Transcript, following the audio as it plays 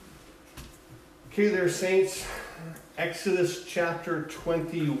Okay there, saints. Exodus chapter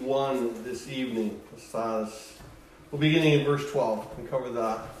 21 this evening. We'll be beginning in verse 12. We covered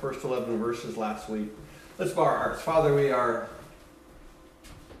the first 11 verses last week. Let's bow our hearts. Father, we are,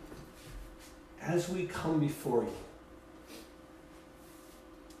 as we come before you,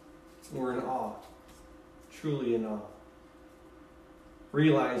 we're in awe, truly in awe,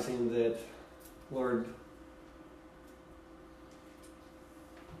 realizing that, Lord,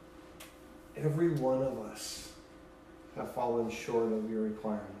 every one of us have fallen short of your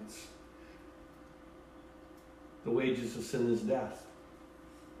requirements. The wages of sin is death.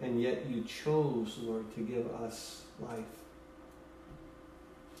 And yet you chose, Lord, to give us life.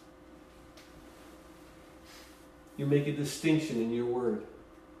 You make a distinction in your word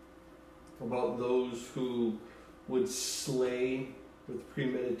about those who would slay with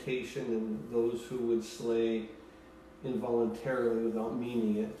premeditation and those who would slay involuntarily without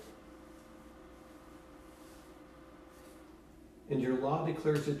meaning it. And your law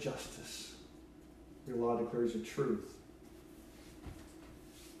declares a justice. Your law declares a truth.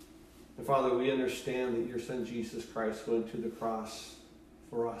 And Father, we understand that your Son Jesus Christ went to the cross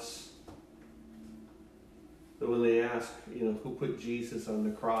for us. That when they ask, who put Jesus on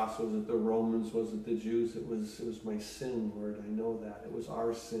the cross, was it the Romans, was it the Jews? It was my sin, Lord. I know that. It was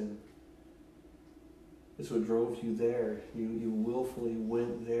our sin. It's what drove you there. You willfully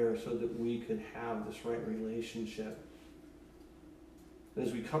went there so that we could have this right relationship. And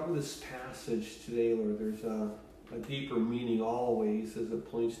as we cover this passage today, Lord, there's a deeper meaning always as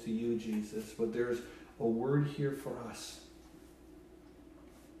it points to you, Jesus. But there's a word here for us.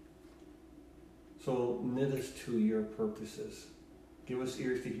 So knit us to your purposes. Give us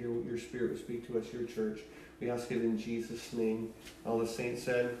ears to hear what your Spirit will speak to us, your church. We ask it in Jesus' name. All the saints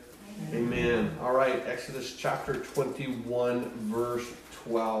said, Amen. All right, Exodus chapter 21, verse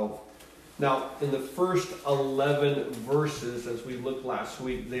 12. Now, in the first 11 verses, as we looked last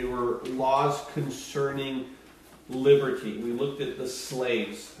week, they were laws concerning liberty. We looked at the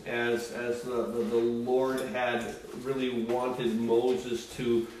slaves as the Lord had really wanted Moses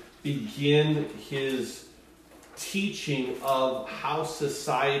to begin his teaching of how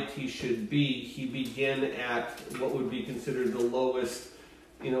society should be. He began at what would be considered the lowest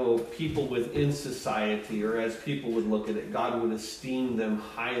people within society, or as people would look at it, God would esteem them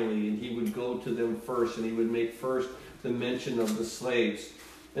highly, and he would go to them first, and he would make first the mention of the slaves.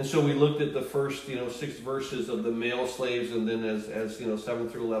 And so we looked at the first, 6 verses of the male slaves, and then as 7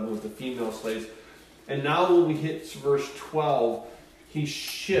 through 11 with the female slaves. And now when we hit verse 12, he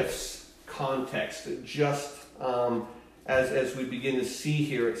shifts context. Just as we begin to see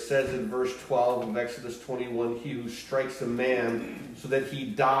here, it says in verse 12 of Exodus 21, he who strikes a man so that he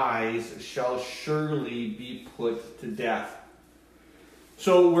dies shall surely be put to death.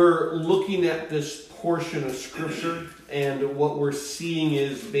 So we're looking at this portion of Scripture, and what we're seeing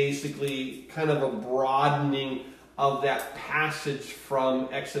is basically kind of a broadening of that passage from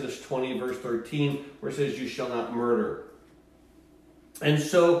Exodus 20, verse 13, where it says, you shall not murder. And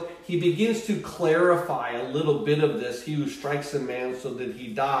so he begins to clarify a little bit of this. He who strikes a man so that he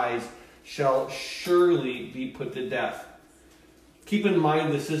dies shall surely be put to death. Keep in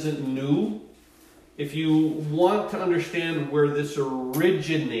mind, this isn't new. If you want to understand where this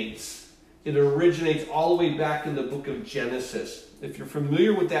originates, it originates all the way back in the book of Genesis. If you're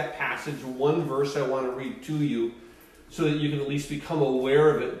familiar with that passage, one verse I want to read to you so that you can at least become aware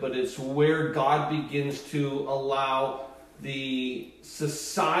of it. But it's where God begins to allow the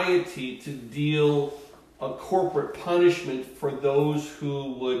society to deal a corporate punishment for those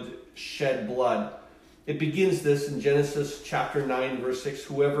who would shed blood. It begins this in Genesis chapter 9, verse 6.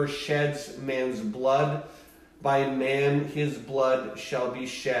 Whoever sheds man's blood, by man his blood shall be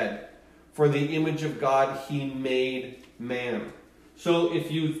shed. For the image of God he made man. So if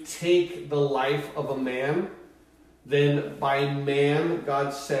you take the life of a man, then by man,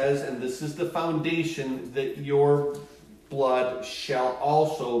 God says, and this is the foundation, that your blood shall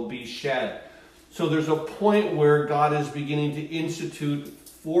also be shed. So there's a point where God is beginning to institute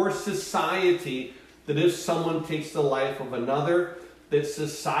for society that if someone takes the life of another, that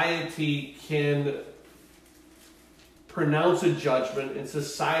society can pronounce a judgment and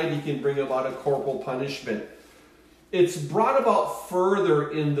society can bring about a corporal punishment. It's brought about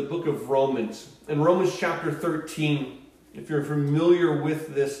further in the book of Romans. In Romans chapter 13, if you're familiar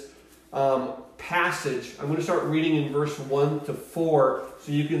with this passage, I'm going to start reading in verse 1 to 4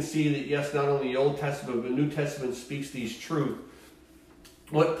 so you can see that, yes, not only the Old Testament, but the New Testament speaks these truths.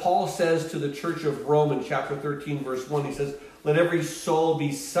 What Paul says to the church of Rome in chapter 13, verse 1, he says, let every soul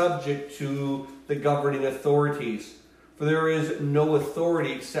be subject to the governing authorities. For For there is no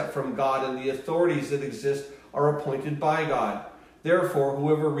authority except from God, and the authorities that exist are appointed by God. Therefore,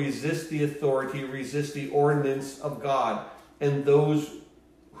 whoever resists the authority resists the ordinance of God, and those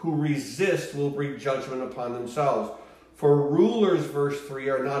who resist will bring judgment upon themselves. For rulers, verse 3,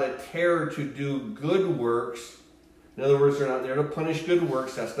 are not a terror to do good works. In other words, they're not there to punish good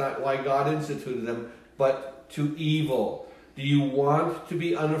works. That's not why God instituted them, but to evil. Do you want to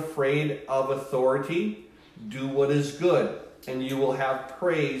be unafraid of authority? Do what is good, and you will have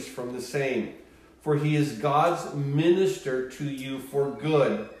praise from the same. For he is God's minister to you for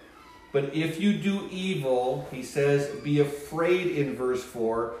good. But if you do evil, he says, be afraid in verse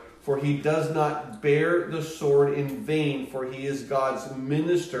 4, for he does not bear the sword in vain, for he is God's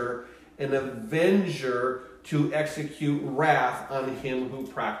minister, an avenger to execute wrath on him who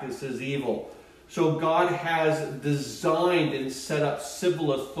practices evil. So God has designed and set up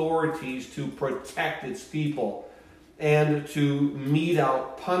civil authorities to protect its people and to mete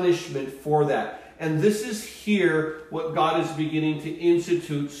out punishment for that. And this is here what God is beginning to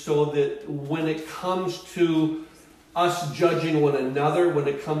institute, so that when it comes to us judging one another, when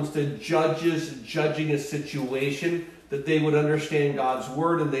it comes to judges judging a situation, that they would understand God's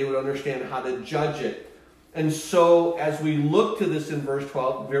word and they would understand how to judge it. And so, as we look to this in verse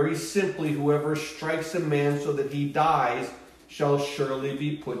 12, very simply, whoever strikes a man so that he dies shall surely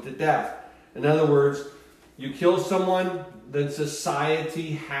be put to death. In other words, you kill someone, then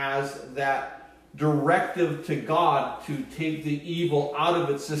society has that directive to God to take the evil out of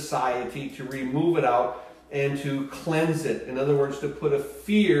its society, to remove it out, and to cleanse it. In other words, to put a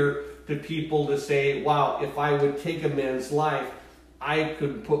fear to people to say, wow, if I would take a man's life, I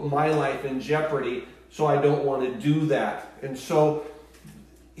could put my life in jeopardy. So I don't want to do that. And so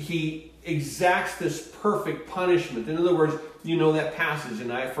he exacts this perfect punishment. In other words, you know that passage,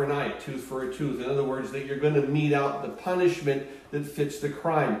 an eye for an eye, tooth for a tooth. In other words, that you're going to mete out the punishment that fits the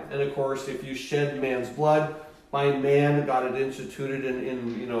crime. And of course, if you shed man's blood, by man, God had instituted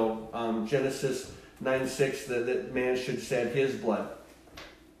in Genesis 9:6 that man should shed his blood.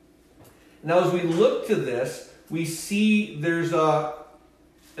 Now, as we look to this, we see there's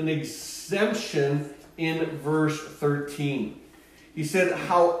an exemption in verse 13. He said,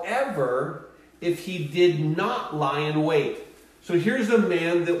 however, if he did not lie in wait. So here's a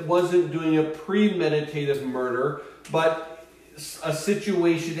man that wasn't doing a premeditated murder, but a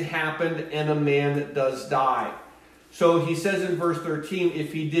situation happened and a man does die. So he says in verse 13,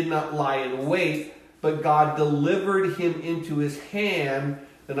 if he did not lie in wait, but God delivered him into his hand,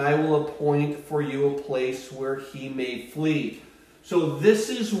 then I will appoint for you a place where he may flee. So this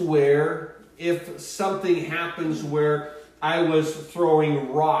is where, if something happens where I was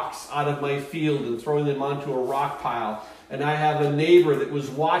throwing rocks out of my field and throwing them onto a rock pile, and I have a neighbor that was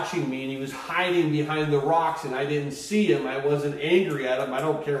watching me and he was hiding behind the rocks and I didn't see him, I wasn't angry at him, I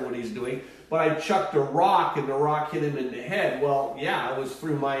don't care what he's doing, but I chucked a rock and the rock hit him in the head. Well, yeah, it was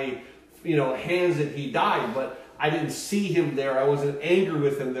through my hands that he died, but I didn't see him there. I wasn't angry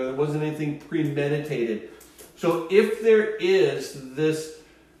with him there. There wasn't anything premeditated. So if there is this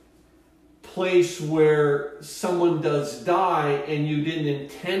place where someone does die and you didn't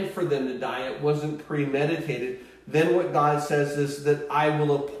intend for them to die, it wasn't premeditated, then what God says is that I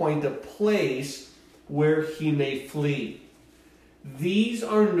will appoint a place where he may flee. These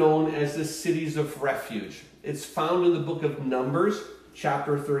are known as the cities of refuge. It's found in the book of Numbers,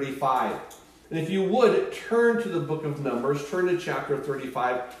 chapter 35. And if you would, turn to the book of Numbers, turn to chapter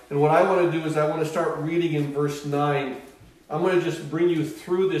 35. And what I want to do is I want to start reading in verse 9. I'm going to just bring you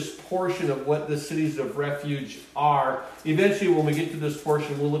through this portion of what the cities of refuge are. Eventually, when we get to this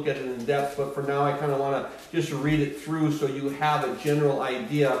portion, we'll look at it in depth. But for now, I kind of want to just read it through so you have a general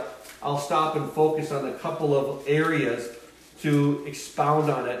idea. I'll stop and focus on a couple of areas to expound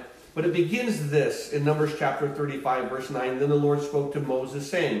on it. But it begins this in Numbers chapter 35, verse 9. Then the Lord spoke to Moses,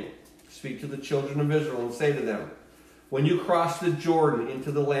 saying, speak to the children of Israel and say to them, when you cross the Jordan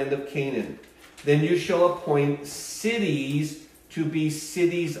into the land of Canaan, then you shall appoint cities to be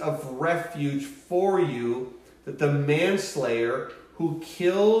cities of refuge for you, that the manslayer who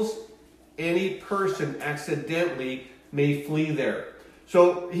kills any person accidentally may flee there.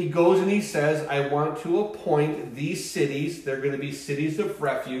 So he goes and he says, I want to appoint these cities. They're going to be cities of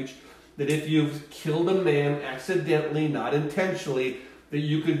refuge, that if you've killed a man accidentally, not intentionally, that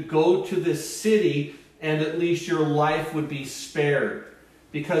you could go to this city and at least your life would be spared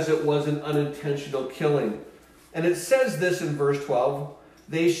because it was an unintentional killing. And it says this in verse 12,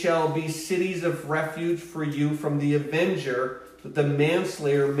 they shall be cities of refuge for you from the avenger, that the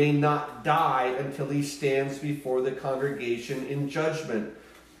manslayer may not die until he stands before the congregation in judgment.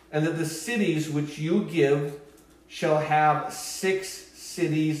 And that the cities which you give shall have 6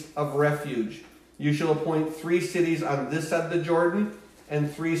 cities of refuge. You shall appoint 3 cities on this side of the Jordan, and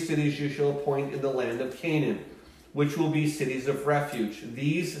 3 cities you shall appoint in the land of Canaan, which will be cities of refuge.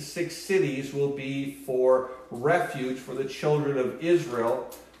 These 6 cities will be for refuge for the children of Israel,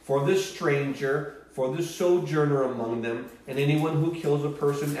 for the stranger, for the sojourner among them, and anyone who kills a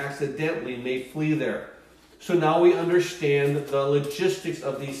person accidentally may flee there. So now we understand the logistics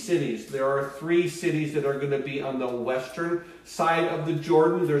of these cities. There are 3 cities that are going to be on the western side of the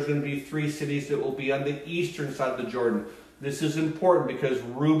Jordan. There's going to be 3 cities that will be on the eastern side of the Jordan. This is important because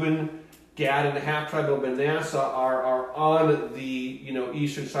Reuben, Gad, and the half-tribe of Manasseh are on the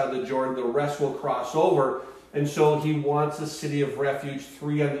eastern side of the Jordan. The rest will cross over. And so he wants a city of refuge,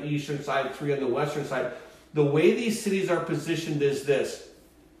 3 on the eastern side, 3 on the western side. The way these cities are positioned is this.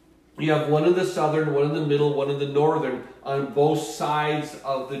 You have one in the southern, one in the middle, one in the northern, on both sides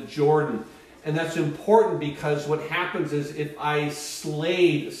of the Jordan. And that's important because what happens is if I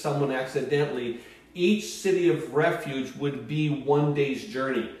slayed someone accidentally, each city of refuge would be 1 day's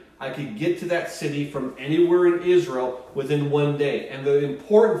journey. I could get to that city from anywhere in Israel within 1 day. And the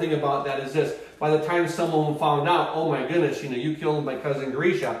important thing about that is this. By the time someone found out, oh my goodness, you killed my cousin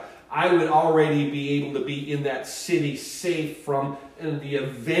Grisha, I would already be able to be in that city safe from the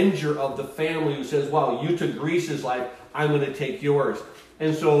avenger of the family who says, well, you took Grisha's life, I'm going to take yours.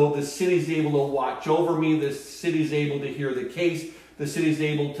 And so the city's able to watch over me. The city's able to hear the case. The city's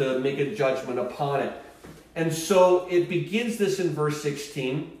able to make a judgment upon it. And so it begins this in verse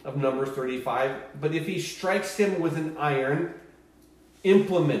 16 of Numbers 35. But if he strikes him with an iron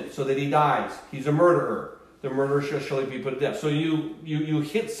implement so that he dies, he's a murderer. The murderer shall surely be put to death. So you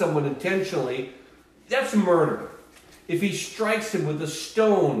hit someone intentionally, that's murder. If he strikes him with a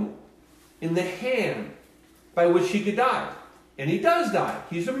stone in the hand by which he could die, and he does die,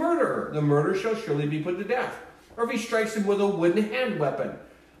 he's a murderer. The murderer shall surely be put to death. Or if he strikes him with a wooden hand weapon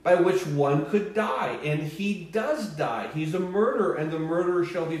by which one could die, and he does die, he's a murderer, and the murderer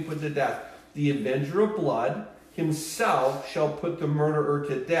shall be put to death. The avenger of blood himself shall put the murderer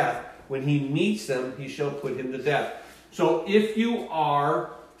to death. When he meets them, he shall put him to death. So if you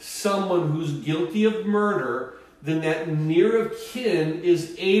are someone who's guilty of murder, then that near of kin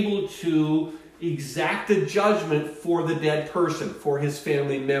is able to exact a judgment for the dead person, for his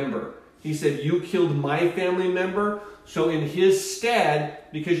family member. He said, you killed my family member, so in his stead,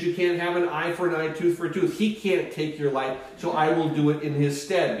 because you can't have an eye for an eye, tooth for a tooth, he can't take your life, so I will do it in his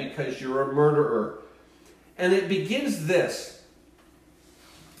stead because you're a murderer. And it begins this.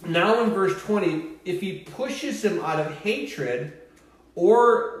 Now in verse 20, if he pushes him out of hatred,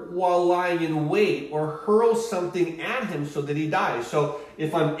 or while lying in wait, or hurls something at him so that he dies. So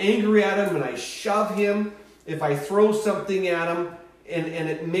if I'm angry at him and I shove him, if I throw something at him, and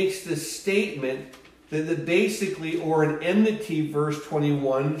it makes this statement that basically, or an enmity, verse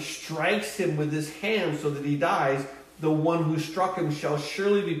 21, strikes him with his hand so that he dies, the one who struck him shall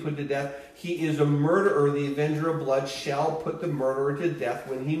surely be put to death. He is a murderer. The avenger of blood shall put the murderer to death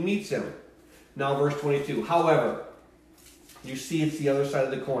when he meets him. Now verse 22. However, you see it's the other side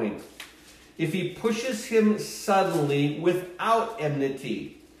of the coin. If he pushes him suddenly without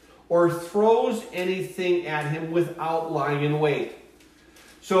enmity, or throws anything at him without lying in wait.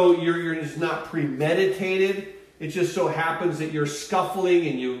 So it's not premeditated. It just so happens that you're scuffling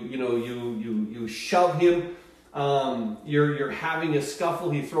and you shove him. You're having a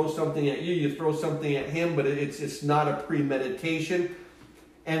scuffle. He throws something at you. You throw something at him, but it's not a premeditation.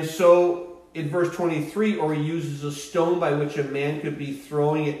 And so in verse 23, or he uses a stone by which a man could be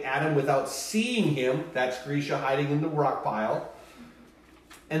throwing it at him without seeing him. That's Grisha hiding in the rock pile.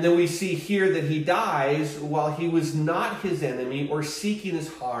 And then we see here that he dies while he was not his enemy or seeking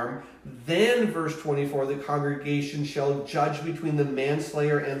his harm. Then, verse 24, the congregation shall judge between the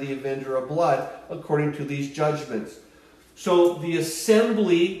manslayer and the avenger of blood according to these judgments. So the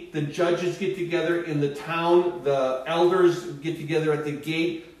assembly, the judges get together in the town, the elders get together at the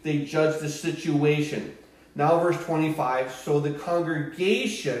gate, they judge the situation. Now verse 25, so the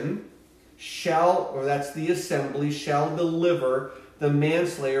congregation shall, or that's the assembly, shall deliver the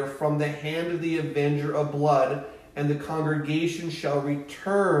manslayer from the hand of the avenger of blood, and the congregation shall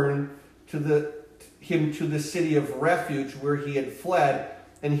return him to the city of refuge where he had fled,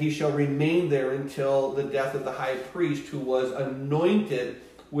 and he shall remain there until the death of the high priest who was anointed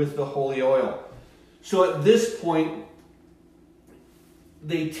with the holy oil. So at this point,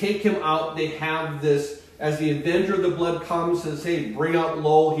 they take him out. They have this, as the avenger of the blood comes and says, hey, bring out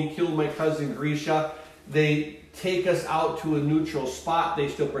Lo, he killed my cousin Grisha. They take us out to a neutral spot. They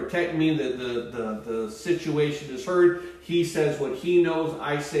still protect me. The situation is heard. He says what he knows.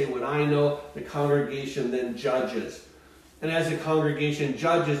 I say what I know. The congregation then judges. And as the congregation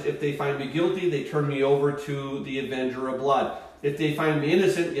judges, if they find me guilty, they turn me over to the avenger of blood. If they find me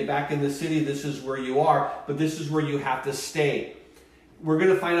innocent, get back in the city. This is where you are, but this is where you have to stay. We're going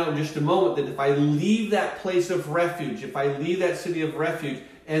to find out in just a moment that if I leave that place of refuge, if I leave that city of refuge,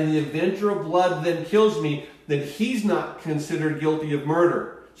 and the avenger of blood then kills me, then he's not considered guilty of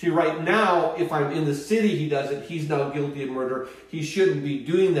murder. See, right now, if I'm in the city, he does it. He's now guilty of murder. He shouldn't be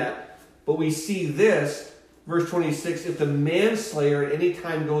doing that. But we see this, verse 26, if the manslayer at any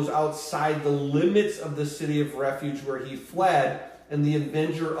time goes outside the limits of the city of refuge where he fled, and the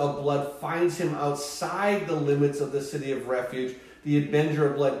avenger of blood finds him outside the limits of the city of refuge, the avenger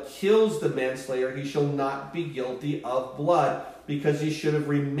of blood kills the manslayer, he shall not be guilty of blood, because he should have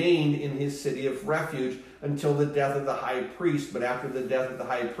remained in his city of refuge until the death of the high priest. But after the death of the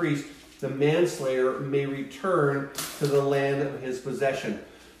high priest, the manslayer may return to the land of his possession.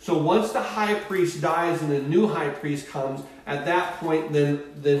 So once the high priest dies and a new high priest comes, at that point,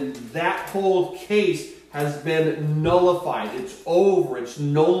 then that whole case has been nullified. It's over. It's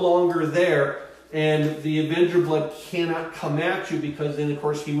no longer there. And the avenger of blood cannot come at you, because then, of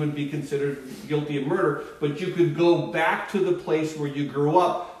course, he would be considered guilty of murder. But you could go back to the place where you grew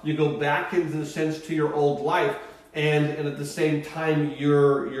up. You go back, in the sense, to your old life. And at the same time,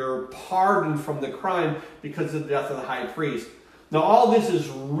 you're pardoned from the crime because of the death of the high priest. Now, all this is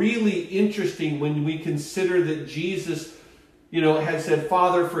really interesting when we consider that Jesus, had said,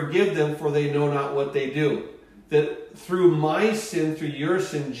 Father, forgive them, for they know not what they do. That through my sin, through your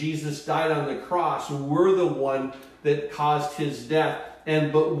sin, Jesus died on the cross. We're the one that caused his death,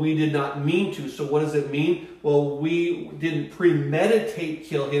 but we did not mean to. So what does it mean? Well, we didn't premeditate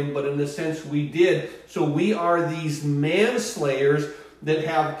kill him, but in a sense we did. So we are these manslayers that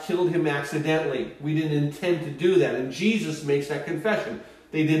have killed him accidentally. We didn't intend to do that. And Jesus makes that confession.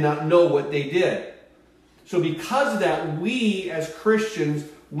 They did not know what they did. So because of that, we as Christians,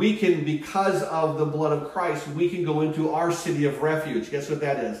 we can, because of the blood of Christ, we can go into our city of refuge. Guess what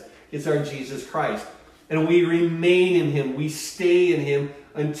that is? It's our Jesus Christ. And we remain in him. We stay in him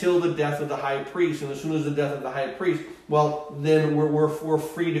until the death of the high priest. And as soon as the death of the high priest, well, then we're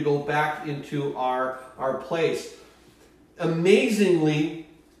free to go back into our place. Amazingly,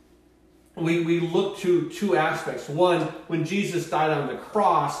 we look to two aspects. One, when Jesus died on the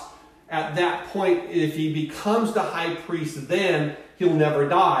cross, at that point, if he becomes the high priest, then he'll never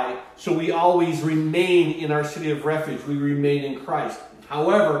die. So we always remain in our city of refuge. We remain in Christ.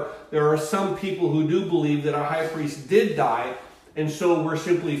 However, there are some people who do believe that our high priest did die, and so we're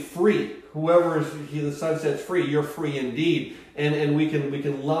simply free. Whoever the Son sets free, you're free indeed. And we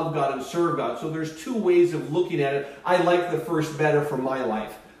can love God and serve God. So there's two ways of looking at it. I like the first better for my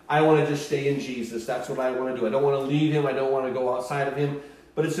life. I want to just stay in Jesus. That's what I want to do. I don't want to leave him. I don't want to go outside of him.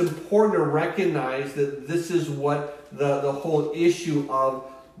 But it's important to recognize that this is what the whole issue of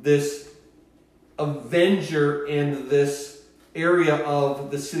this avenger and this area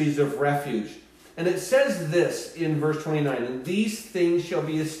of the cities of refuge. And it says this in verse 29, and these things shall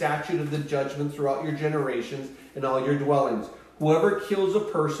be a statute of the judgment throughout your generations and all your dwellings. Whoever kills a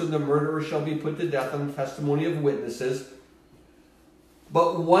person, the murderer shall be put to death on the testimony of witnesses.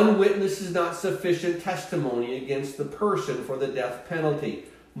 But one witness is not sufficient testimony against the person for the death penalty.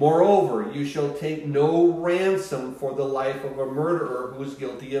 Moreover, you shall take no ransom for the life of a murderer who is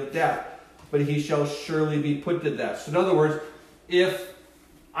guilty of death, but he shall surely be put to death. So in other words, if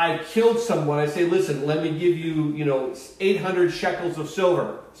I killed someone, I say, listen, let me give you, 800 shekels of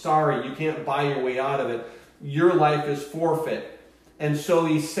silver. Sorry, you can't buy your way out of it. Your life is forfeit. And so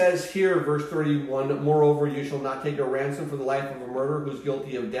he says here, verse 31, moreover, you shall not take a ransom for the life of a murderer who is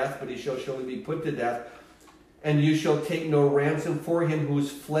guilty of death, but he shall surely be put to death. And you shall take no ransom for him who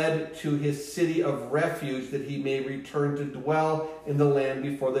is fled to his city of refuge, that he may return to dwell in the land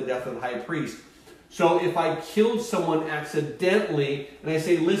before the death of the high priest. So if I killed someone accidentally, and I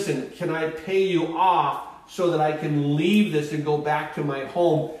say, listen, can I pay you off so that I can leave this and go back to my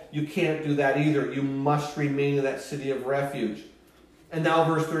home? You can't do that either. You must remain in that city of refuge. And now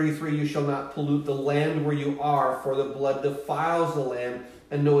verse 33, you shall not pollute the land where you are, for the blood defiles the land,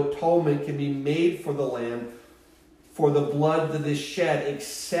 and no atonement can be made for the land, for the blood that is shed,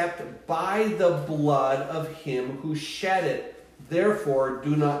 except by the blood of him who shed it. Therefore,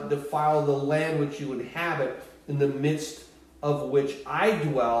 do not defile the land which you inhabit, in the midst of which I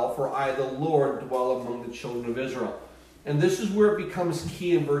dwell, for I, the Lord, dwell among the children of Israel. And this is where it becomes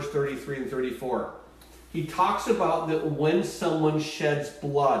key in verse 33 and 34. He talks about that when someone sheds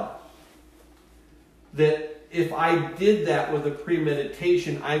blood, that if I did that with a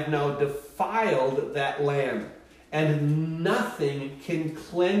premeditation, I've now defiled that land. And nothing can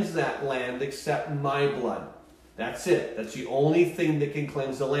cleanse that land except my blood. That's it. That's the only thing that can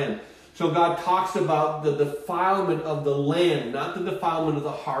cleanse the land. So God talks about the defilement of the land, not the defilement of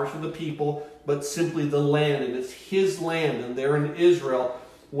the hearts of the people, but simply the land. And it's his land. And there in Israel,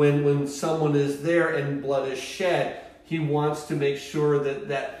 when someone is there and blood is shed, he wants to make sure that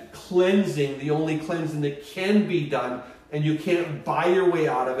that cleansing, the only cleansing that can be done, and you can't buy your way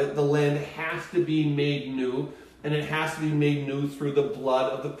out of it, the land has to be made new. And it has to be made new through the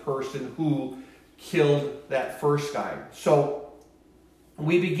blood of the person who killed that first guy. So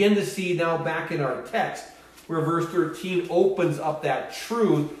we begin to see now back in our text where verse 13 opens up that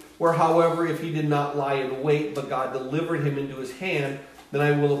truth where, however, if he did not lie in wait, but God delivered him into his hand, then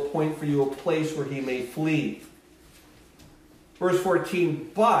I will appoint for you a place where he may flee. Verse 14,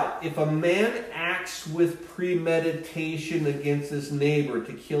 but if a man acts with premeditation against his neighbor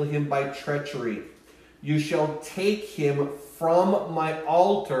to kill him by treachery, you shall take him from my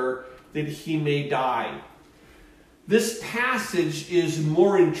altar that he may die. This passage is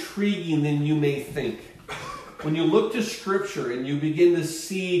more intriguing than you may think. When you look to Scripture and you begin to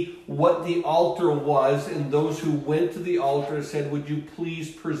see what the altar was, and those who went to the altar said, would you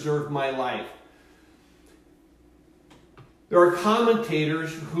please preserve my life? There are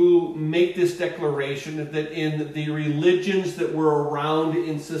commentators who make this declaration that in the religions that were around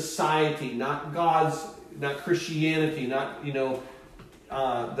in society, not God's, not Christianity, not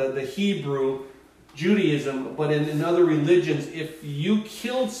the Hebrew, Judaism, but in other religions, if you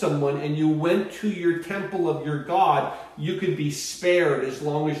killed someone and you went to your temple of your God, you could be spared as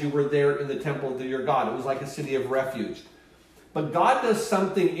long as you were there in the temple of your God. It was like a city of refuge. But God does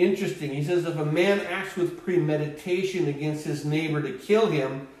something interesting. He says if a man acts with premeditation against his neighbor to kill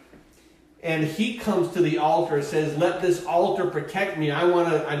him, and he comes to the altar and says, let this altar protect me. I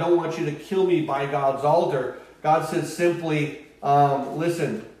don't want you to kill me by God's altar. God says simply,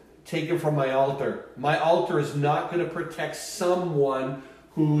 listen, take him from my altar. My altar is not going to protect someone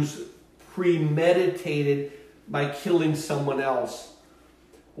who's premeditated by killing someone else.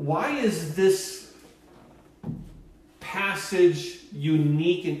 Why is this passage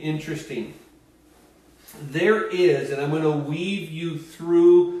unique and interesting? There is, and I'm going to weave you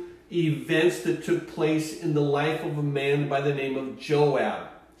through events that took place in the life of a man by the name of Joab.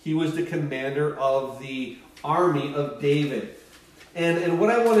 He was the commander of the army of David. And what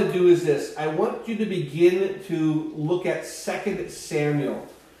I want to do is this. I want you to begin to look at 2 Samuel.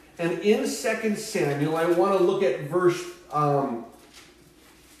 And in 2 Samuel, I want to look at verse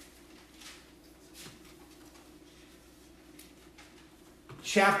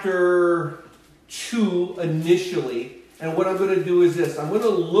chapter 2 initially. And what I'm going to do is this. I'm going to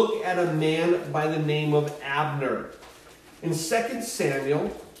look at a man by the name of Abner. In 2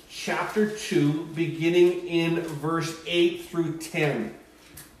 Samuel chapter 2, beginning in verse 8 through 10,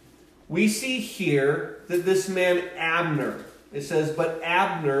 we see here that this man Abner, it says, but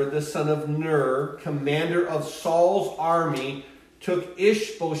Abner, the son of Ner, commander of Saul's army, took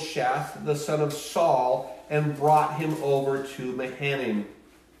Ishbosheth, the son of Saul, and brought him over to Mahanaim.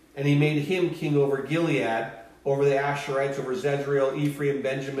 And he made him king over Gilead, over the Asherites, over Zezreel, Ephraim,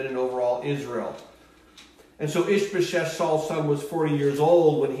 Benjamin, and over all Israel. And so Ishbosheth, Saul's son, was 40 years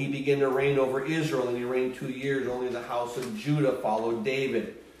old when he began to reign over Israel, and he reigned 2 years. Only the house of Judah followed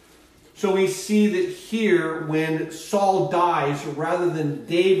David. So we see that here, when Saul dies, rather than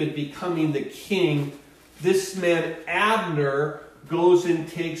David becoming the king, this man Abner goes and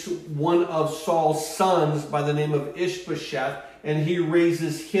takes one of Saul's sons by the name of Ishbosheth, and he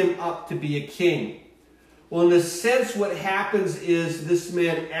raises him up to be a king. Well, in a sense, what happens is this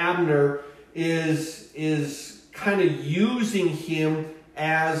man Abner is kind of using him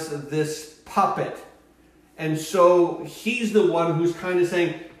as this puppet. And so he's the one who's kind of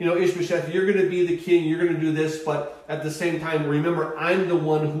saying, Ishbosheth, you're going to be the king, you're going to do this, but at the same time, remember, I'm the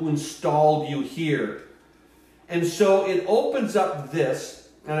one who installed you here. And so it opens up this,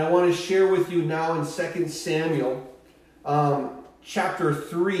 and I want to share with you now in 2 Samuel chapter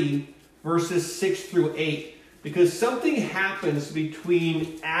 3, verses 6 through 8. Because something happens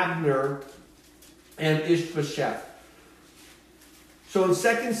between Abner and Ishbosheth. So in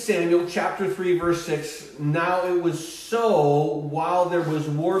 2 Samuel chapter 3, verse 6, now it was so, while there was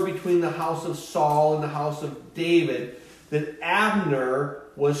war between the house of Saul and the house of David, that Abner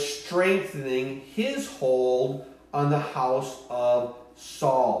was strengthening his hold on the house of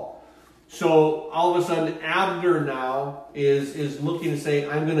Saul. So all of a sudden, Abner now is looking to say,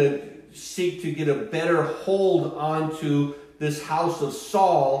 I'm going to seek to get a better hold onto this house of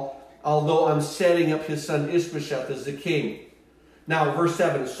Saul. although I'm setting up his son Ishbosheth as the king. Now, verse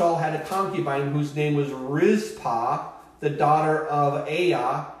 7, Saul had a concubine whose name was Rizpah, the daughter of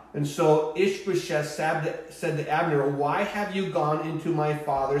Aiah. And so Ishbosheth said to Abner, why have you gone into my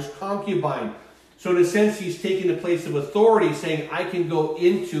father's concubine? So in a sense, he's taking a place of authority, saying, I can go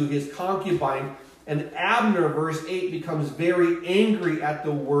into his concubine. And Abner, verse 8, becomes very angry at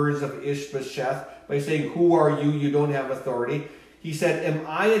the words of Ishbosheth by saying, who are you? You don't have authority. He said, am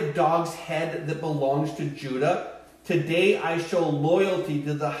I a dog's head that belongs to Judah? Today I show loyalty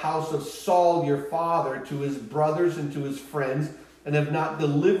to the house of Saul your father, to his brothers and to his friends, and have not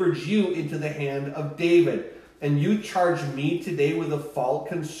delivered you into the hand of David. And you charge me today with a fault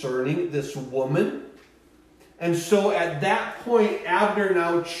concerning this woman? And so at that point, Abner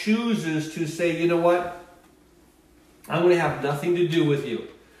now chooses to say, you know what? I'm going to have nothing to do with you.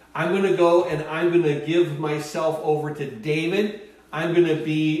 I'm going to go and I'm going to give myself over to David. I'm going to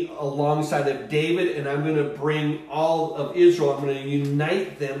be alongside of David, and I'm going to bring all of Israel. I'm going to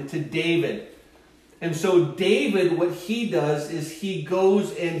unite them to David. And so David, what he does is he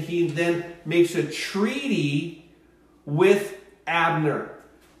goes and he then makes a treaty with Abner.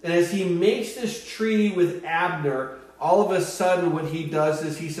 And as he makes this treaty with Abner, all of a sudden what he does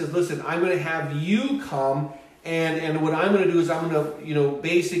is he says, listen, I'm going to have you come, and what I'm going to do is I'm going to,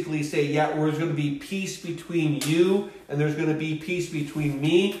 basically say, yeah, there's going to be peace between you, and there's going to be peace between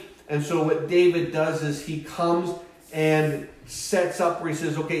me. And so what David does is he comes and sets up where he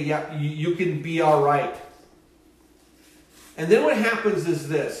says, okay, yeah, you can be all right. And then what happens is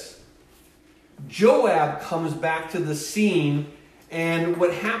this. Joab comes back to the scene, and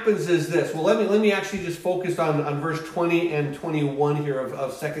what happens is this. Well, let me actually just focus on verse 20 and 21 here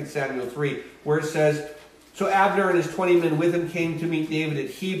of 2 Samuel 3, where it says, so Abner and his 20 men with him came to meet David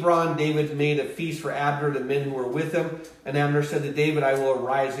at Hebron. David made a feast for Abner and the men who were with him. And Abner said to David, I will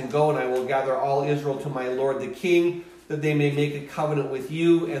arise and go, and I will gather all Israel to my lord the king, that they may make a covenant with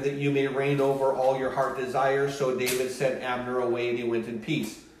you, and that you may reign over all your heart desires. So David sent Abner away, and he went in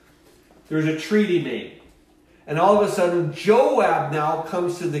peace. There's a treaty made. And all of a sudden, Joab now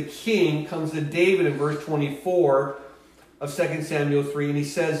comes to the king, comes to David in verse 24 of 2 Samuel 3, and he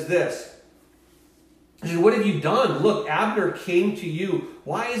says this. He said, what have you done? Look, Abner came to you.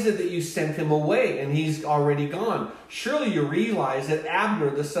 Why is it that you sent him away and he's already gone? Surely you realize that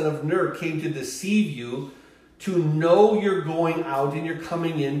Abner, the son of Ner, came to deceive you, to know you're going out and you're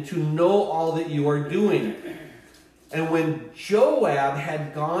coming in, to know all that you are doing. And when Joab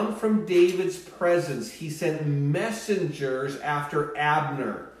had gone from David's presence, he sent messengers after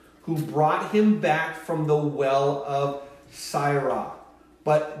Abner, who brought him back from the well of Sirah.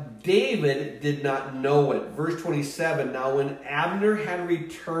 But David did not know it. Verse 27, now when Abner had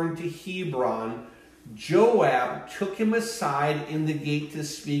returned to Hebron, Joab took him aside in the gate to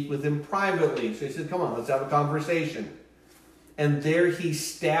speak with him privately. So he said, come on, let's have a conversation. And there he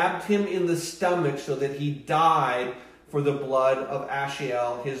stabbed him in the stomach so that he died for the blood of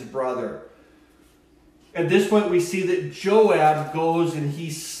Asahel, his brother. At this point, we see that Joab goes and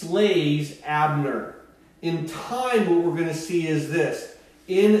he slays Abner. In time, what we're going to see is this.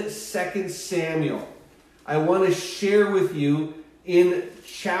 In 2 Samuel, I want to share with you in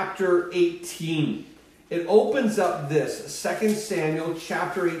chapter 18. It opens up this, 2 Samuel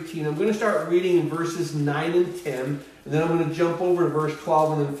chapter 18. I'm going to start reading in verses 9 and 10, and then I'm going to jump over to verse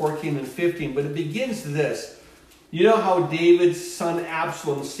 12 and then 14 and 15. But it begins this. You know how David's son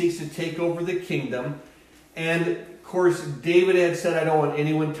Absalom seeks to take over the kingdom. And, of course, David had said, I don't want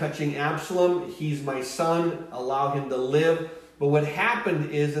anyone touching Absalom. He's my son. Allow him to live. But what happened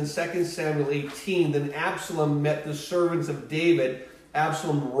is in 2 Samuel 18, then Absalom met the servants of David.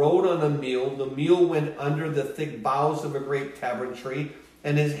 Absalom rode on a mule. The mule went under the thick boughs of a great terebinth tree,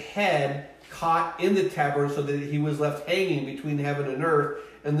 and his head caught in the terebinth so that he was left hanging between heaven and earth.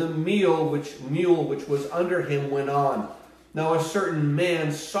 And the mule which was under him went on. Now a certain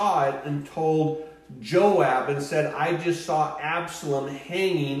man saw it and told Joab and said, I just saw Absalom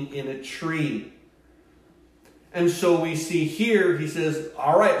hanging in a tree. And so we see here, he says,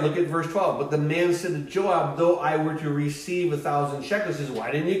 all right, look at verse 12. But the man said to Joab, though I were to receive 1,000 shekels, he says,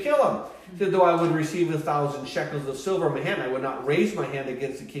 why didn't you kill him? He said, though I would receive 1,000 shekels of silver in my hand, I would not raise my hand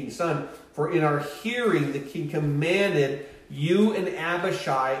against the king's son. For in our hearing the king commanded you and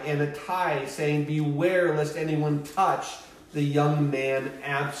Abishai and Ittai, saying, beware lest anyone touch the young man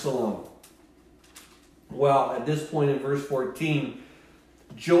Absalom. Well, at this point in verse 14,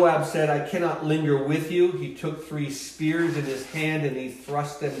 Joab said, I cannot linger with you. He took 3 spears in his hand and he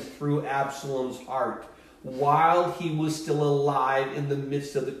thrust them through Absalom's heart while he was still alive in the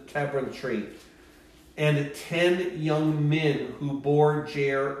midst of the terebinth tree. And 10 young men who bore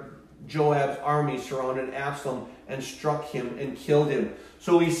Joab's army surrounded Absalom and struck him and killed him.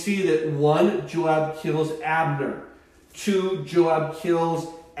 So we see that 1, Joab kills Abner. 2, Joab kills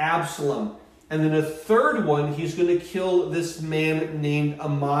Absalom. And then a third one, he's going to kill this man named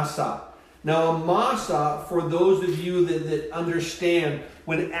Amasa. Now Amasa, for those of you that understand,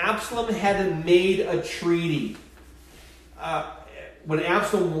 when Absalom had made a treaty, when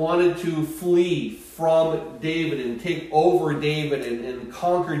Absalom wanted to flee from David and take over David and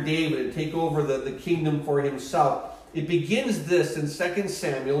conquer David and take over the kingdom for himself, it begins this in 2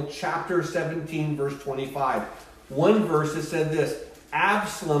 Samuel chapter 17, verse 25. One verse that said this: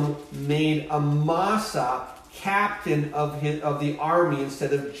 Absalom made Amasa captain of the army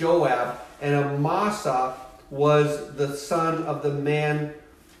instead of Joab, and Amasa was the son of the man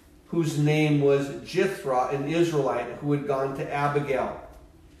whose name was Jithra, an Israelite, who had gone to Abigail.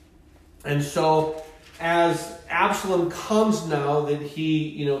 And so, as Absalom comes now, that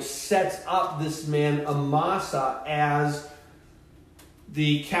he, sets up this man Amasa as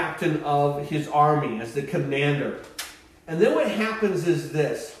the captain of his army, as the commander. And then what happens is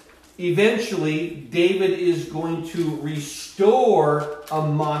this. Eventually, David is going to restore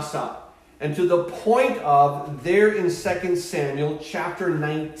Amasa. And to the point of, there in 2 Samuel chapter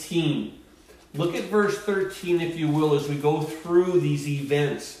 19. Look at verse 13, if you will, as we go through these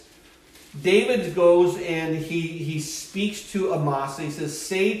events. David goes and he speaks to Amasa. He says,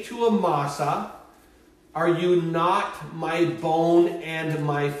 "Say to Amasa, are you not my bone and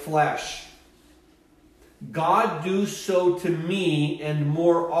my flesh? God do so to me and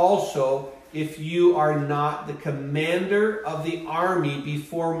more also, if you are not the commander of the army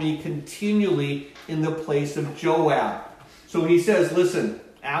before me continually in the place of Joab." So he says, listen,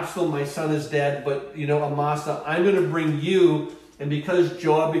 Absalom, my son, is dead, but, Amasa, I'm going to bring you, and because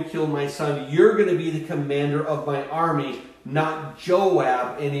Joab had killed my son, you're going to be the commander of my army, not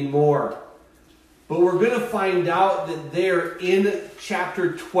Joab anymore. But we're going to find out that there in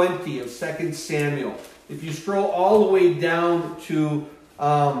chapter 20 of 2 Samuel, if you scroll all the way down to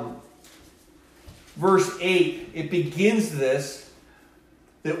verse 8, it begins this,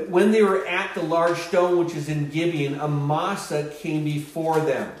 that when they were at the large stone which is in Gibeon, Amasa came before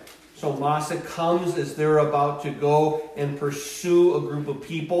them. So Amasa comes as they're about to go and pursue a group of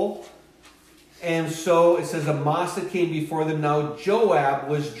people. And so it says Amasa came before them. Now Joab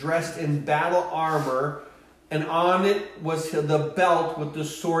was dressed in battle armor, and on it was the belt with the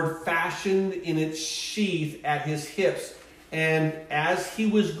sword fashioned in its sheath at his hips. And as he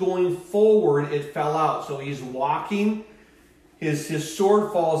was going forward, it fell out. So he's walking, his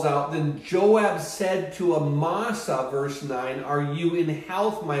sword falls out. Then Joab said to Amasa, verse 9, "Are you in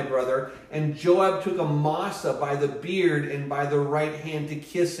health, my brother?" And Joab took Amasa by the beard and by the right hand to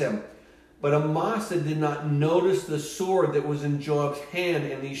kiss him. But Amasa did not notice the sword that was in Joab's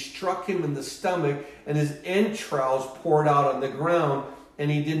hand, and he struck him in the stomach, and his entrails poured out on the ground, and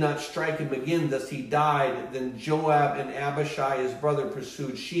he did not strike him again, thus he died. Then Joab and Abishai, his brother,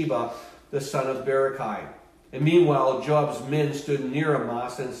 pursued Sheba, the son of Berechiah. And meanwhile, Joab's men stood near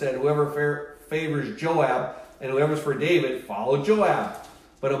Amasa and said, "Whoever favors Joab and whoever's for David, follow Joab."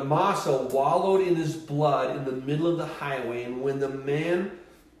 But Amasa wallowed in his blood in the middle of the highway, and when the man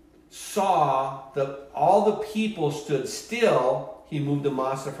saw that all the people stood still, he moved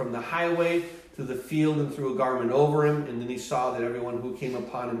Amasa from the highway to the field and threw a garment over him. And then he saw that everyone who came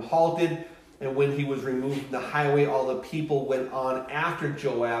upon him halted. And when he was removed from the highway, all the people went on after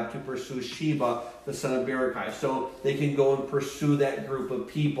Joab to pursue Sheba, the son of Berechiah. So they can go and pursue that group of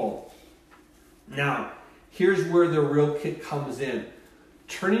people. Now, here's where the real kick comes in.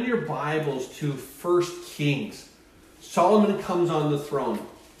 Turn in your Bibles to 1 Kings. Solomon comes on the throne.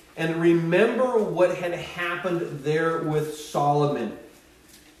 And remember what had happened there with Solomon.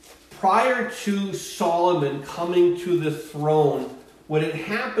 Prior to Solomon coming to the throne, what had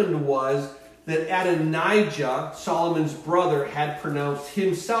happened was that Adonijah, Solomon's brother, had pronounced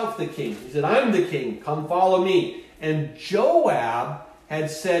himself the king. He said, "I'm the king, come follow me." And Joab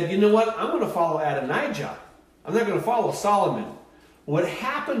had said, "You know what, I'm going to follow Adonijah. I'm not going to follow Solomon." What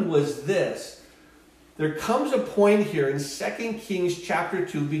happened was this. There comes a point here in 2 Kings chapter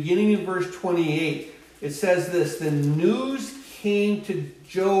 2, beginning in verse 28. It says this: "The news came to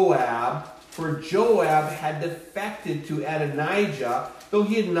Joab, for Joab had defected to Adonijah, though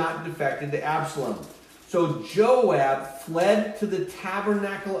he had not defected to Absalom. So Joab fled to the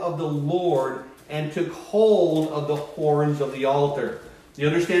tabernacle of the Lord and took hold of the horns of the altar." You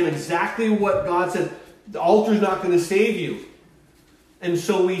understand exactly what God said. The altar's not going to save you. And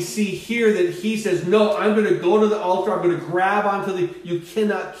so we see here that he says, "No, I'm going to go to the altar. I'm going to grab onto you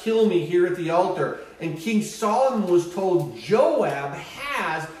cannot kill me here at the altar." And King Solomon was told Joab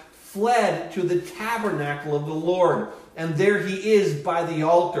has fled to the tabernacle of the Lord, and there he is by the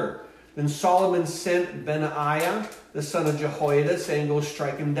altar. Then Solomon sent Benaiah, the son of Jehoiada, saying, go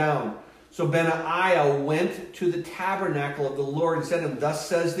strike him down. So Benaiah went to the tabernacle of the Lord and said to him, thus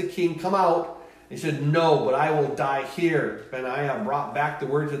says the king, come out. He said, no, but I will die here. Benaiah brought back the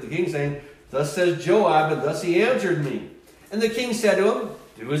word to the king, saying, thus says Joab, and thus he answered me. And the king said to him,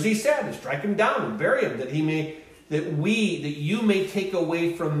 do as he said, and strike him down and bury him, that you may take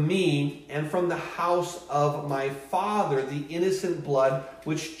away from me and from the house of my father the innocent blood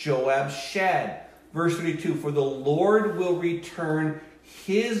which Joab shed. Verse 32, for the Lord will return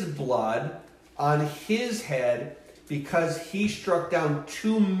his blood on his head, because he struck down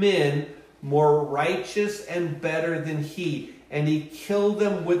 2 men more righteous and better than he, and he killed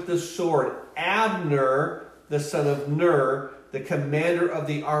them with the sword. Abner, the son of Ner, the commander of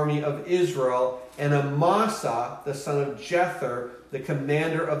the army of Israel, and Amasa, the son of Jether, the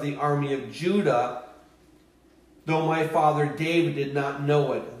commander of the army of Judah, though my father David did not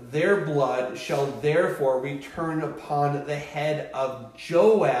know it. Their blood shall therefore return upon the head of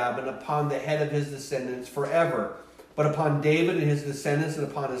Joab and upon the head of his descendants forever. But upon David and his descendants and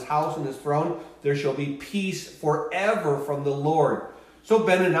upon his house and his throne there shall be peace forever from the Lord. So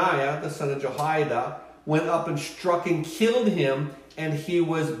Benaiah, the son of Jehoiada, went up and struck and killed him, and he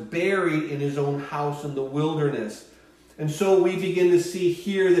was buried in his own house in the wilderness. And so we begin to see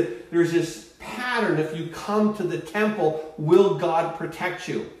here that there's this pattern. If you come to the temple, will God protect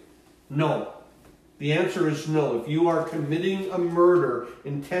you? No. The answer is no. If you are committing a murder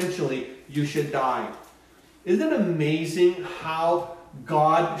intentionally, you should die. Isn't it amazing how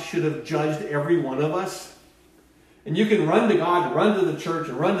God should have judged every one of us? And you can run to God, and run to the church,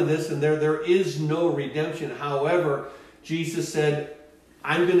 and run to this, and there is no redemption. However, Jesus said,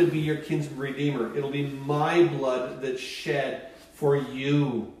 I'm going to be your kinsman redeemer. It'll be my blood that's shed for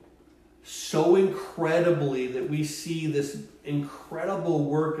you. So incredibly that we see this incredible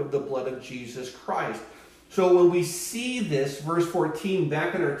work of the blood of Jesus Christ. So when we see this, verse 14,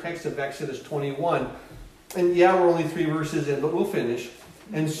 back in our text of Exodus 21, and yeah, we're only 3 verses in, but we'll finish.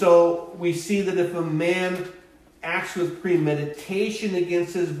 And so we see that if a man acts with premeditation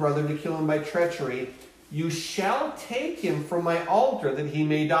against his brother to kill him by treachery, you shall take him from my altar that he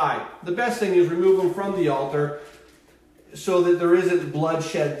may die. The best thing is remove him from the altar so that there isn't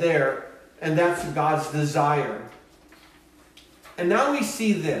bloodshed there, and that's God's desire. And now we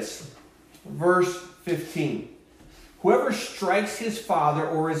see this, verse 15. Whoever strikes his father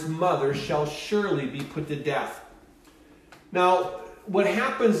or his mother shall surely be put to death. Now, what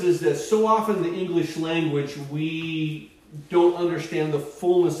happens is this. So often in the English language, we don't understand the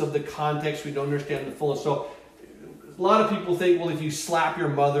fullness of the context. We don't understand the fullness. So a lot of people think, well, if you slap your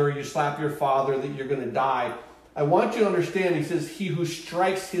mother or you slap your father, that you're going to die. I want you to understand, he says, he who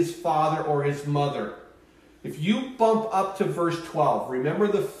strikes his father or his mother. If you bump up to verse 12, remember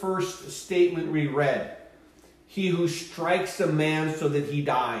the first statement we read. He who strikes a man so that he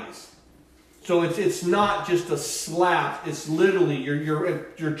dies. So it's not just a slap. It's literally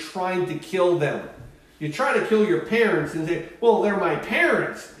you're trying to kill them. You try to kill your parents and say, well, they're my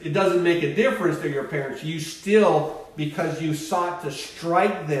parents. It doesn't make a difference they're your parents. You still, because you sought to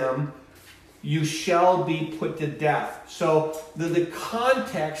strike them, you shall be put to death. So the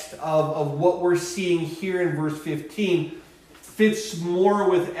context of what we're seeing here in verse 15 fits more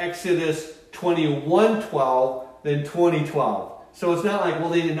with Exodus 21:12 than 20:12. So it's not like, well,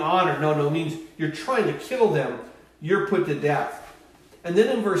 they didn't honor. No, it means you're trying to kill them. You're put to death. And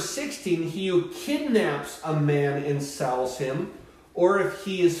then in verse 16, he who kidnaps a man and sells him, or if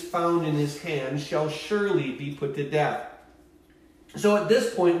he is found in his hand, shall surely be put to death. So at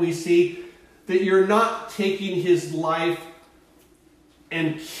this point, we see that you're not taking his life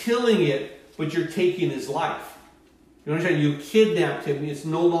and killing it, but you're taking his life. You understand? You kidnapped him. It's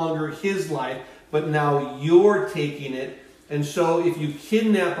no longer his life, but now you're taking it. And so if you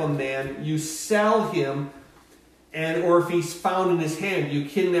kidnap a man, you sell him, or if he's found in his hand, you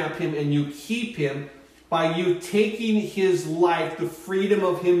kidnap him and you keep him. By you taking his life, the freedom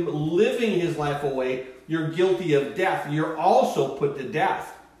of him living his life away, you're guilty of death. You're also put to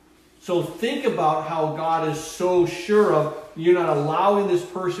death. So think about how God is so sure of you're not allowing this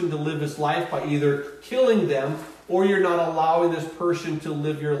person to live his life by either killing them, or you're not allowing this person to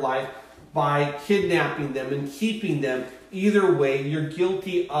live your life by kidnapping them and keeping them. Either way, you're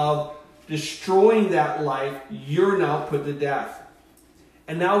guilty of destroying that life. You're now put to death.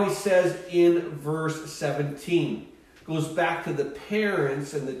 And now he says in verse 17, goes back to the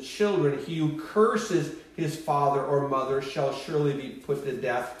parents and the children. He who curses his father or mother shall surely be put to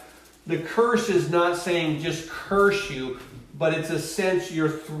death. The curse is not saying just curse you. but it's a sense you're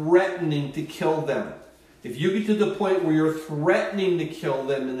threatening to kill them. If you get to the point where you're threatening to kill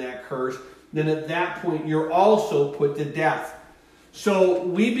them in that curse, then at that point you're also put to death. So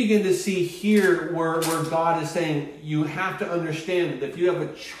we begin to see here where God is saying you have to understand that if you have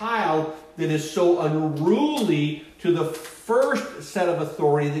a child that is so unruly to the first set of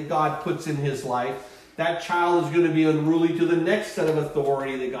authority that God puts in his life, that child is going to be unruly to the next set of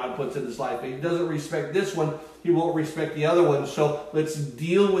authority that God puts in his life. If he doesn't respect this one, he won't respect the other one. So let's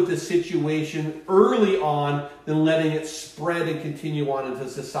deal with the situation early on than letting it spread and continue on into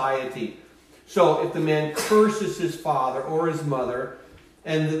society. So if the man curses his father or his mother,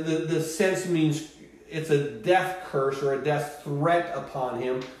 and the sense means it's a death curse or a death threat upon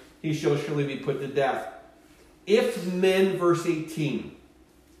him, he shall surely be put to death. If men, verse 18,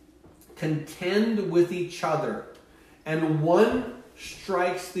 contend with each other, and one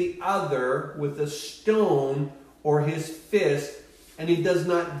strikes the other with a stone or his fist, and he does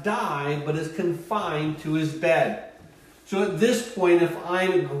not die, but is confined to his bed. So at this point, if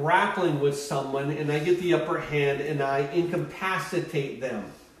I'm grappling with someone and I get the upper hand and I incapacitate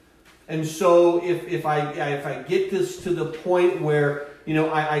them, and so if I get this to the point where, you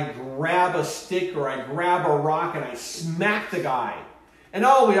know, I grab a stick or I grab a rock and I smack the guy, and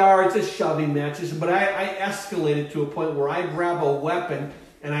it's a shoving match, but I escalate it to a point where I grab a weapon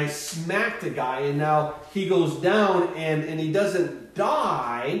and I smack the guy, and now he goes down and he doesn't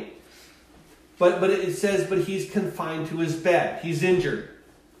die, but it says, but he's confined to his bed. He's injured.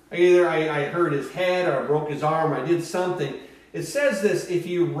 Either I hurt his head or I broke his arm, or I did something. It says this, if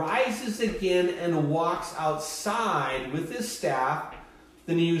he rises again and walks outside with his staff,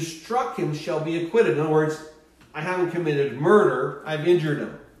 then he who struck him shall be acquitted. In other words, I haven't committed murder, I've injured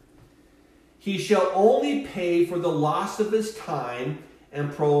him. He shall only pay for the loss of his time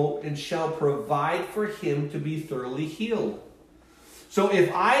and shall provide for him to be thoroughly healed. So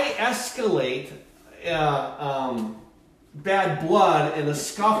if I escalate bad blood and a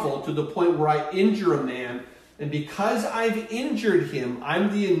scuffle to the point where I injure a man, and because I've injured him,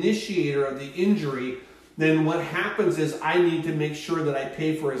 I'm the initiator of the injury, then what happens is I need to make sure that I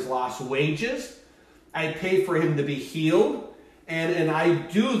pay for his lost wages, I pay for him to be healed, and I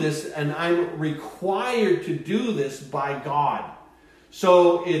do this, and I'm required to do this by God.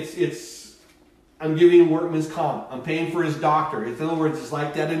 So I'm giving him workman's comp. I'm paying for his doctor. In other words, it's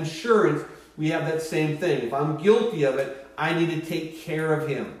like that insurance. We have that same thing. If I'm guilty of it, I need to take care of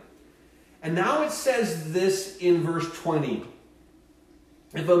him. And now it says this in verse 20.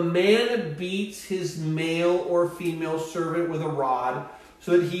 If a man beats his male or female servant with a rod,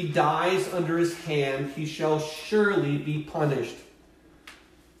 so that he dies under his hand, he shall surely be punished.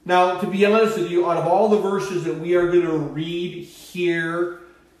 Now, to be honest with you, out of all the verses that we are going to read here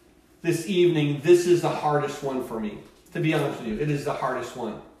this evening, this is the hardest one for me. To be honest with you, it is the hardest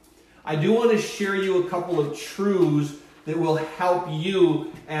one. I do want to share you a couple of truths that will help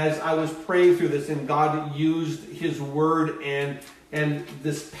you as I was praying through this, and God used His Word and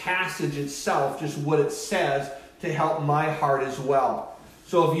this passage itself, just what it says, to help my heart as well.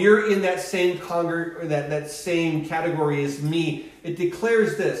 So if you're in that same that same category as me, it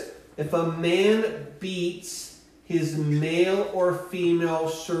declares this: if a man beats his male or female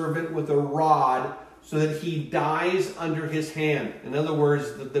servant with a rod, so that he dies under his hand. In other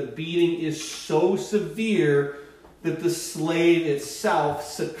words, the beating is so severe that the slave itself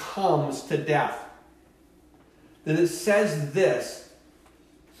succumbs to death. Then it says this,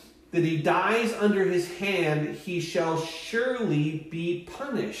 that he dies under his hand, he shall surely be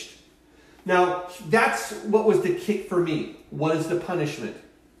punished. Now, that's what was the kick for me. What is the punishment?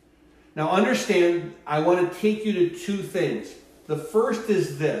 Now, understand, I want to take you to two things. The first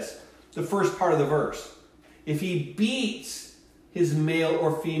is this, the first part of the verse. If he beats his male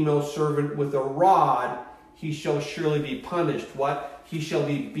or female servant with a rod, he shall surely be punished. What? He shall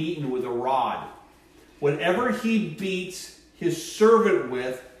be beaten with a rod. Whatever he beats his servant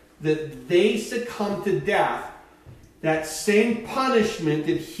with, that they succumb to death, that same punishment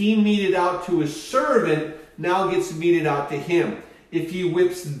that he meted out to his servant now gets meted out to him. If he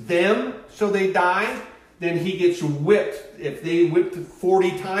whips them so they die, then he gets whipped. If they whipped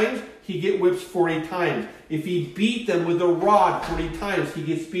 40 times, he gets whipped 40 times. If he beat them with a rod 40 times, he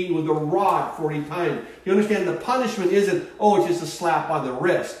gets beaten with a rod 40 times. You understand, the punishment isn't, it's just a slap on the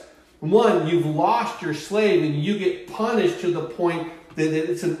wrist. One, you've lost your slave and you get punished to the point that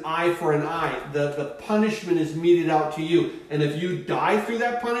it's an eye for an eye. The punishment is meted out to you. And if you die through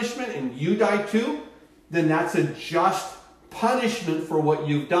that punishment and you die too, then that's a just punishment for what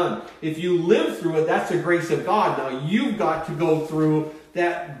you've done. If you live through it, that's the grace of God. Now you've got to go through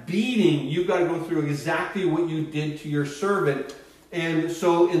that beating, you've got to go through exactly what you did to your servant. And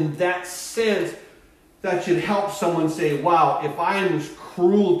so in that sense, that should help someone say, wow, if I am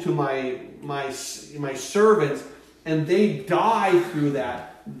cruel to my servants and they die through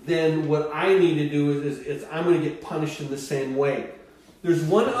that, then what I need to do is I'm going to get punished in the same way. There's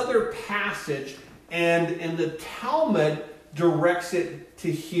one other passage, and the Talmud directs it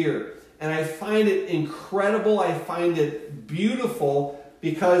to here. And I find it incredible. I find it beautiful,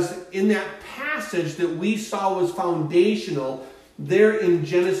 because in that passage that we saw was foundational, there in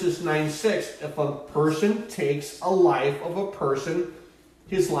Genesis 9:6, if a person takes a life of a person,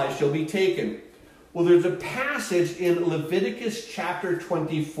 his life shall be taken. Well, there's a passage in Leviticus chapter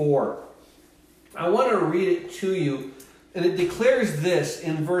 24. I want to read it to you, and it declares this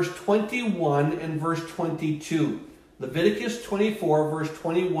in verse 21 and verse 22. Leviticus 24, verse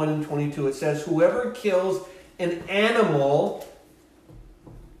 21 and 22. It says, whoever kills an animal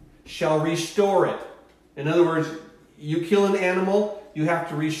shall restore it. In other words, you kill an animal, you have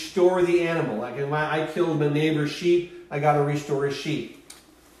to restore the animal. Like if I killed my neighbor's sheep, I got to restore his sheep.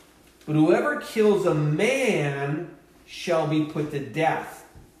 But whoever kills a man shall be put to death.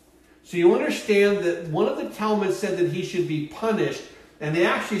 So you understand that one of the Talmud said that he should be punished, and they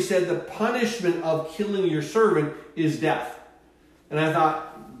actually said the punishment of killing your servant is death. And I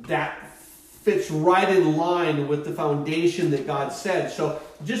thought that fits right in line with the foundation that God said. So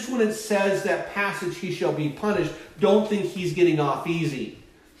just when it says that passage, he shall be punished, don't think he's getting off easy.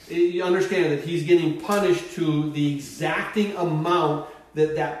 You understand that he's getting punished to the exacting amount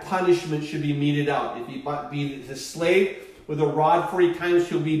that punishment should be meted out. If he be a slave with a rod 40 times,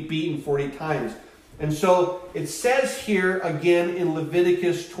 he'll be beaten 40 times. And so it says here again in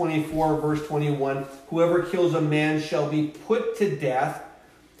Leviticus 24, verse 21, whoever kills a man shall be put to death.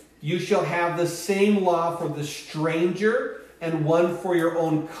 You shall have the same law for the stranger and one for your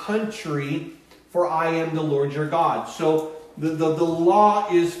own country, for I am the Lord your God. So the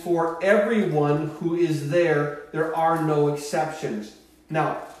law is for everyone who is there. There are no exceptions.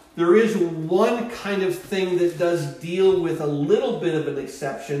 Now, there is one kind of thing that does deal with a little bit of an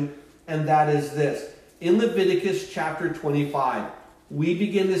exception, and that is this. In Leviticus chapter 25, we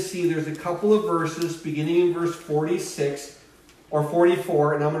begin to see there's a couple of verses beginning in verse 46 or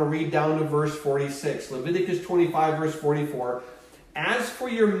 44, and I'm going to read down to verse 46. Leviticus 25, verse 44. As for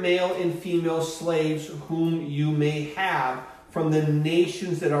your male and female slaves whom you may have from the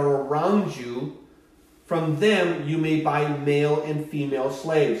nations that are around you, from them you may buy male and female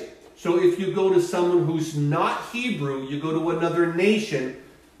slaves. So if you go to someone who's not Hebrew, you go to another nation,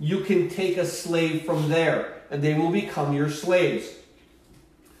 you can take a slave from there, and they will become your slaves.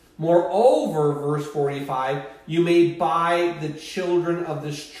 Moreover, verse 45, you may buy the children of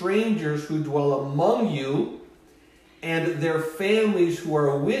the strangers who dwell among you, and their families who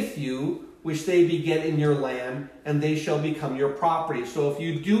are with you, which they beget in your land, and they shall become your property. So if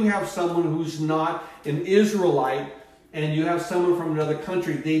you do have someone who's not an Israelite, and you have someone from another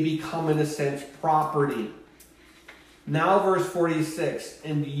country, they become, in a sense, property. Now verse 46,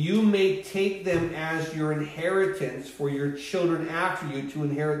 and you may take them as your inheritance for your children after you to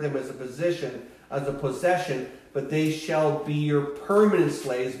inherit them as a possession, but they shall be your permanent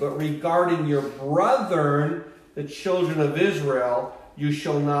slaves. But regarding your brethren, the children of Israel, you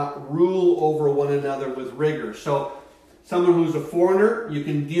shall not rule over one another with rigor. So someone who's a foreigner, you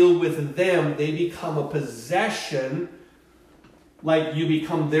can deal with them. They become a possession, like you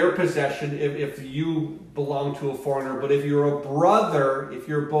become their possession if you belong to a foreigner. But if you're a brother, if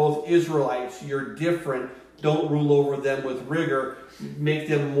you're both Israelites, you're different. Don't rule over them with rigor. Make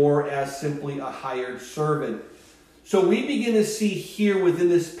them more as simply a hired servant. So we begin to see here within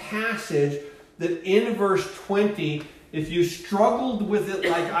this passage that in verse 20, if you struggled with it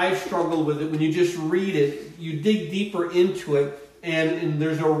like I've struggled with it, when you just read it, you dig deeper into it, and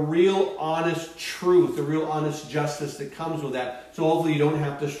there's a real honest truth, a real honest justice that comes with that. So hopefully you don't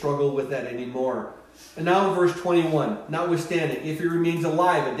have to struggle with that anymore. And now in verse 21, notwithstanding, if he remains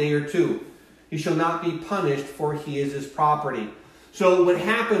alive a day or two, he shall not be punished, for he is his property. So what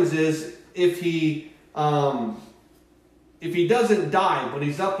happens is, if he doesn't die, but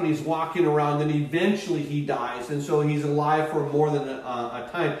he's up and he's walking around, then eventually he dies, and so he's alive for more than a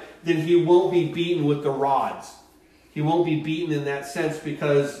time, then he won't be beaten with the rods. He won't be beaten in that sense,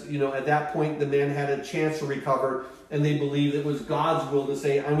 because, at that point the man had a chance to recover, and they believed it was God's will to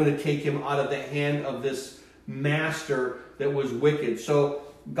say, I'm going to take him out of the hand of this master that was wicked. So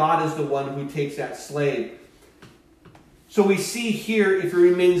God is the one who takes that slave. So we see here, if he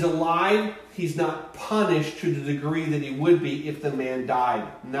remains alive, he's not punished to the degree that he would be if the man died.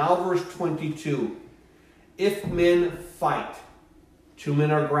 Now verse 22. If men fight Two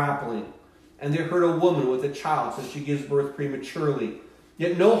men are grappling, and they hurt a woman with a child, so she gives birth prematurely.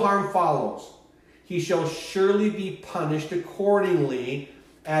 Yet no harm follows. He shall surely be punished accordingly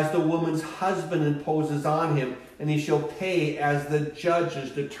as the woman's husband imposes on him, and he shall pay as the judges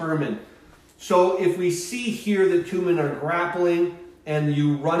determine. So if we see here that two men are grappling, and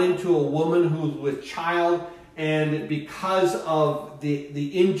you run into a woman who's with child, and because of the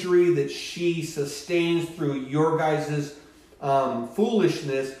injury that she sustains through your guys'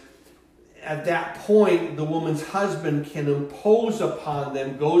 foolishness, at that point, the woman's husband can impose upon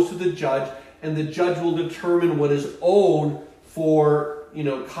them, goes to the judge, and the judge will determine what is owed for,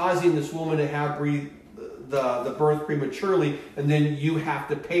 causing this woman to have the birth prematurely, and then you have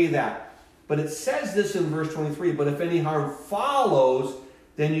to pay that. But it says this in verse 23, but if any harm follows,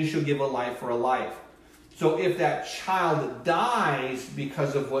 then you shall give a life for a life. So if that child dies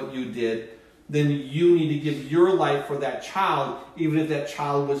because of what you did, then you need to give your life for that child, even if that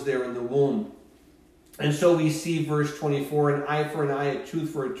child was there in the womb. And so we see verse 24, an eye for an eye, a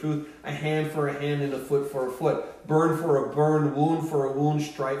tooth for a tooth, a hand for a hand, and a foot for a foot. Burn for a burn, wound for a wound,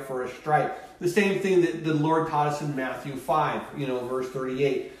 stripe for a stripe. The same thing that the Lord taught us in Matthew 5, verse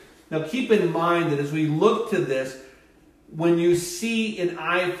 38. Now keep in mind that as we look to this, when you see an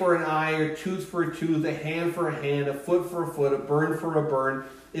eye for an eye, or tooth for a tooth, a hand for a hand, a foot for a foot, a burn for a burn,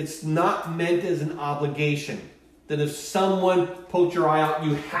 it's not meant as an obligation. That if someone poked your eye out,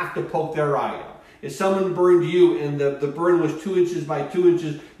 you have to poke their eye out. If someone burned you and the burn was 2 inches by 2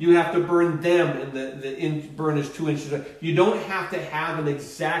 inches, you have to burn them and the burn is 2 inches. You don't have to have an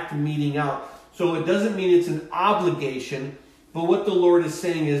exact meeting out. So it doesn't mean it's an obligation. But what the Lord is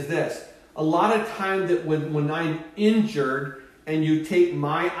saying is this. A lot of time that when I'm injured and you take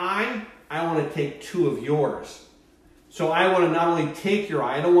my eye, I want to take 2 of yours. So I want to not only take your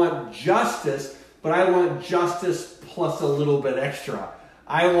eye, I don't want justice, but I want justice plus a little bit extra.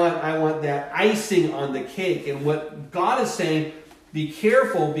 I want that icing on the cake. And what God is saying, be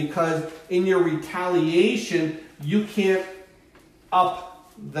careful, because in your retaliation, you can't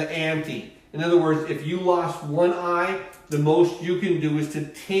up the ante. In other words, if you lost one eye, the most you can do is to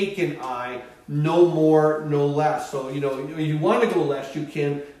take an eye, no more, no less. So, you want to go less, you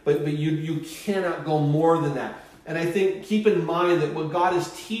can, but you cannot go more than that. And I think, keep in mind that what God is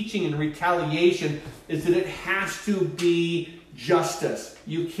teaching in retaliation is that it has to be justice.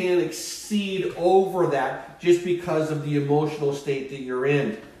 You can't exceed over that just because of the emotional state that you're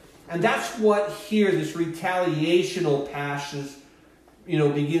in. And that's what here, this retaliational passage,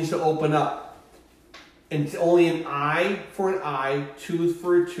 begins to open up. And it's only an eye for an eye, tooth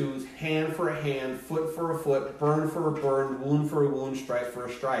for a tooth, hand for a hand, foot for a foot, burn for a burn, wound for a wound, stripe for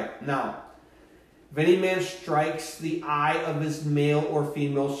a stripe. Now, if any man strikes the eye of his male or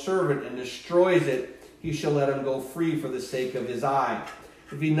female servant and destroys it, he shall let him go free for the sake of his eye.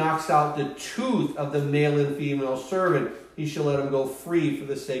 If he knocks out the tooth of the male and female servant, he shall let him go free for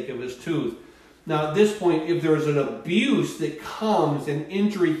the sake of his tooth. Now, at this point, if there's an abuse that comes, an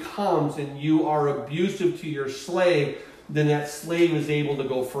injury comes, and you are abusive to your slave, then that slave is able to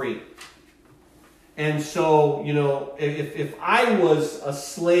go free. And so, if I was a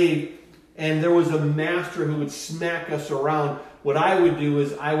slave and there was a master who would smack us around, what I would do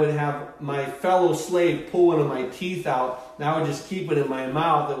is I would have my fellow slave pull one of my teeth out, and I would just keep it in my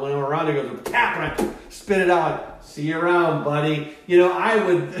mouth, and when I'm around, it goes, tap, and I spit it out. See you around, buddy. I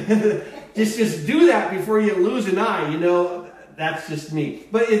would... Just do that before you lose an eye, that's just me.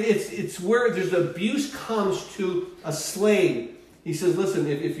 But it's where there's abuse comes to a slave. He says, listen,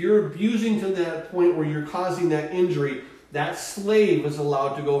 if you're abusing to that point where you're causing that injury, that slave is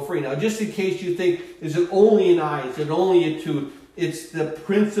allowed to go free. Now, just in case you think, is it only an eye? Is it only a tooth? It's the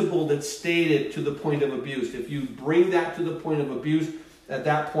principle that's stated to the point of abuse. If you bring that to the point of abuse, at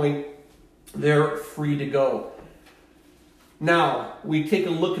that point, they're free to go. Now, we take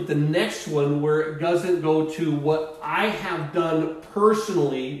a look at the next one where it doesn't go to what I have done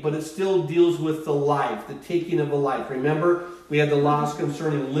personally, but it still deals with the life, the taking of a life. Remember, we had the laws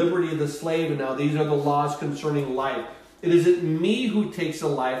concerning liberty of the slave, and now these are the laws concerning life. It isn't me who takes a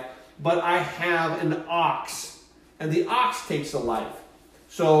life, but I have an ox, and the ox takes a life.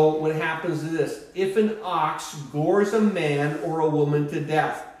 So what happens is this: if an ox gores a man or a woman to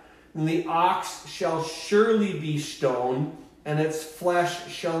death, then the ox shall surely be stoned, and its flesh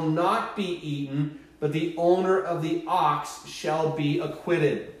shall not be eaten, but the owner of the ox shall be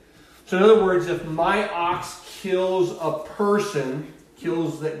acquitted. So in other words, if my ox kills a person,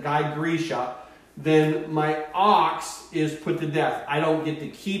 kills that guy Grisha, then my ox is put to death. I don't get to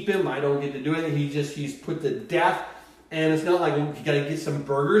keep him. I don't get to do anything. He's put to death. And it's not like, you got to get some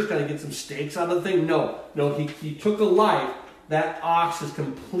burgers, got to get some steaks out of the thing. No, he took a life, that ox is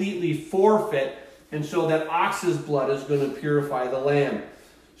completely forfeit, and so that ox's blood is going to purify the lamb.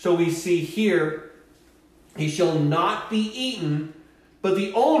 So we see here, he shall not be eaten, but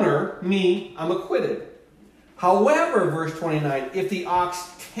the owner, me, I'm acquitted. However, verse 29, if the ox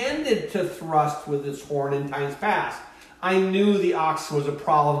tended to thrust with its horn in times past, I knew the ox was a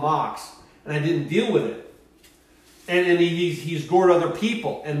problem ox, and I didn't deal with it. And he's gored other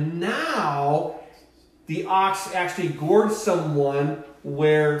people. And now the ox actually gored someone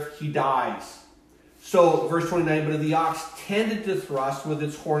where he dies. So, verse 29, but if the ox tended to thrust with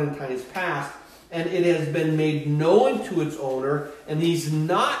its horn in times past, and it has been made known to its owner, and he's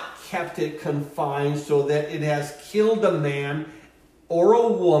not kept it confined so that it has killed a man or a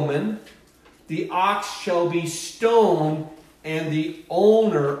woman, the ox shall be stoned, and the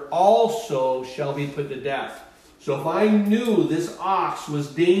owner also shall be put to death. So if I knew this ox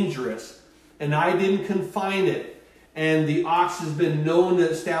was dangerous, and I didn't confine it, and the ox has been known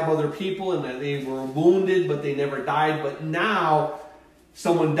to stab other people, and that they were wounded, but they never died, but now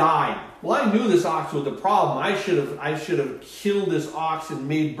someone died. Well, I knew this ox was the problem. I should have killed this ox and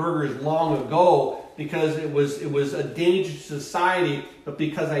made burgers long ago, because it was a danger to society. But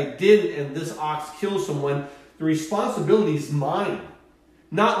because I didn't, and this ox killed someone, the responsibility is mine.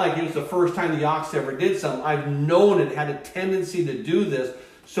 Not like it was the first time the ox ever did something. I've known it had a tendency to do this.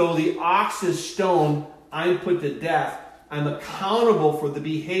 So the ox is stoned. I'm put to death. I'm accountable for the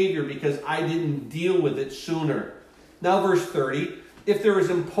behavior because I didn't deal with it sooner. Now verse 30. If there is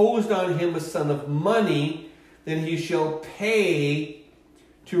imposed on him a sum of money, then he shall pay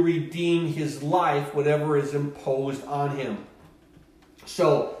to redeem his life, whatever is imposed on him.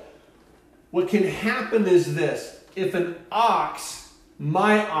 So what can happen is this. If an ox,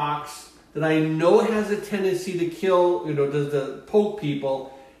 my ox, that I know has a tendency to kill, to poke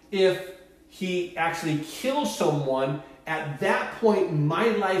people, if he actually kills someone, at that point my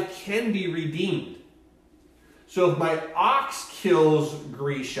life can be redeemed. So if my ox kills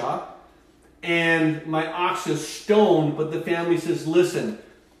Grisha, and my ox is stoned, but the family says, listen,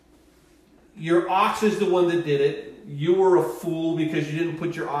 your ox is the one that did it. You were a fool because you didn't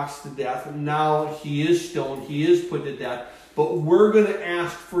put your ox to death. And now he is stoned. He is put to death. But we're going to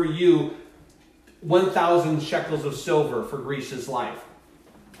ask for you 1,000 shekels of silver for Grisha's life.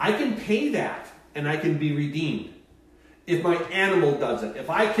 I can pay that, and I can be redeemed. If my animal does it. If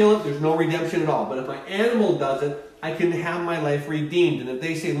I kill it, there's no redemption at all. But if my animal does it, I can have my life redeemed. And if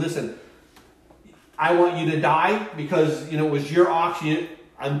they say, listen, I want you to die because it was your ox,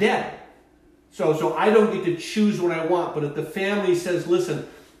 I'm dead. So I don't get to choose what I want. But if the family says, listen,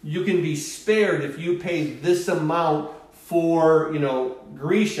 you can be spared if you pay this amount for,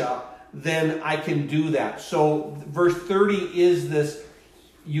 Grisha, then I can do that. So verse 30 is this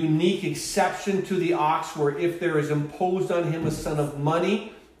unique exception to the ox, where if there is imposed on him a sum of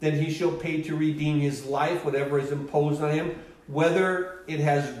money, then he shall pay to redeem his life, whatever is imposed on him, whether it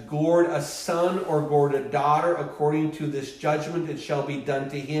has gored a son or gored a daughter, according to this judgment it shall be done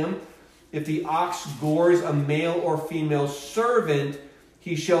to him. If the ox gores a male or female servant,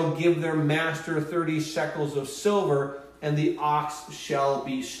 he shall give their master 30 shekels of silver, and the ox shall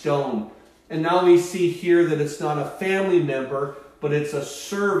be stoned. And now we see here that it's not a family member, but it's a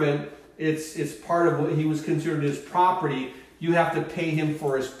servant. It's part of what he was considered his property. You have to pay him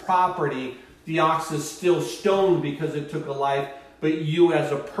for his property. The ox is still stoned because it took a life, but you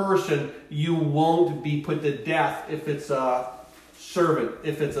as a person, you won't be put to death if it's a servant.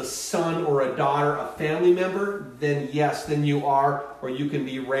 If it's a son or a daughter, a family member, then yes, then you are, or you can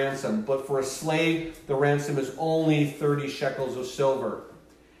be ransomed. But for a slave, the ransom is only 30 shekels of silver.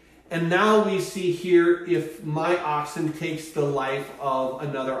 And now we see here, if my oxen takes the life of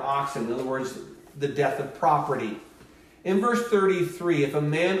another oxen, in other words, the death of property. In verse 33, if a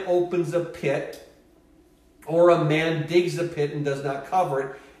man opens a pit, or a man digs a pit and does not cover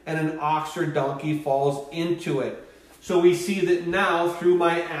it, and an ox or donkey falls into it. So we see that now, through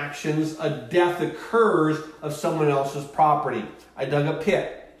my actions, a death occurs of someone else's property. I dug a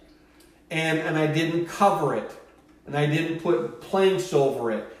pit, and I didn't cover it, and I didn't put planks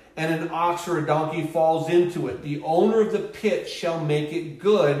over it, and an ox or a donkey falls into it. The owner of the pit shall make it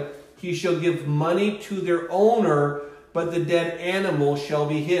good. He shall give money to their owner, but the dead animal shall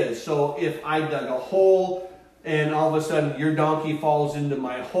be his. So if I dug a hole, and all of a sudden your donkey falls into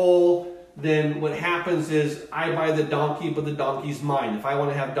my hole, then what happens is I buy the donkey, but the donkey's mine. If I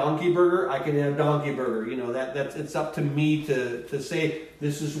want to have donkey burger, I can have donkey burger. It's up to me to say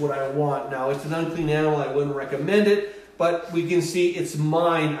this is what I want. Now, it's an unclean animal. I wouldn't recommend it. But we can see it's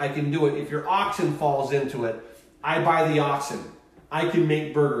mine. I can do it. If your oxen falls into it, I buy the oxen. I can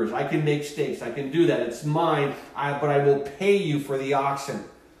make burgers. I can make steaks. I can do that. It's mine, but I will pay you for the oxen.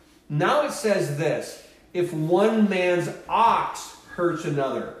 Now it says this. If one man's ox hurts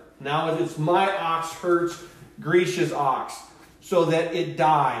another. Now if it's my ox hurts Grisha's ox so that it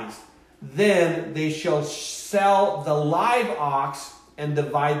dies, then they shall sell the live ox and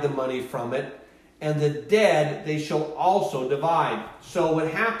divide the money from it. And the dead they shall also divide. So what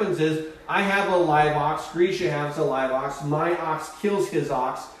happens is, I have a live ox, Grisha has a live ox, my ox kills his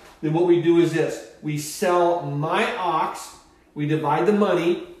ox. Then what we do is this. We sell my ox, we divide the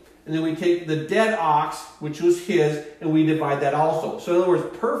money, and then we take the dead ox, which was his, and we divide that also. So in other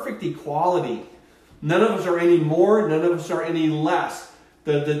words, perfect equality. None of us are any more, none of us are any less.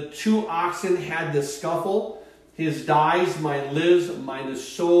 The two oxen had this scuffle. His dies, mine lives, mine is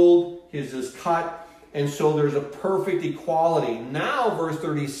sold, his is cut. And so there's a perfect equality. Now, verse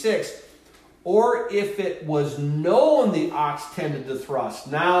 36, or if it was known the ox tended to thrust.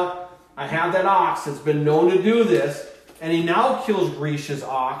 Now, I have that ox that's been known to do this, and he now kills Grisha's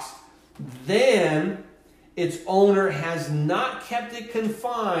ox. Then its owner has not kept it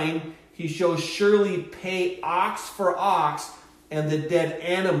confined. He shall surely pay ox for ox, and the dead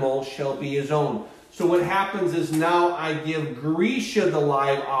animal shall be his own. So what happens is now I give Grisha the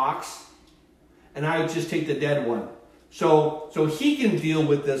live ox, and I just take the dead one. So he can deal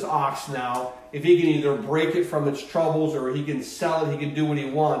with this ox now. If he can either break it from its troubles or he can sell it, he can do what he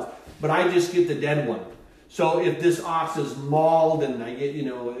wants. But I just get the dead one. So if this ox is mauled and I get,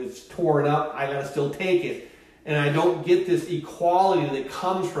 it's torn up, I gotta still take it. And I don't get this equality that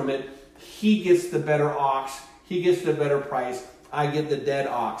comes from it. He gets the better ox. He gets the better price. I get the dead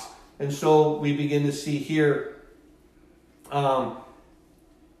ox. And so we begin to see here,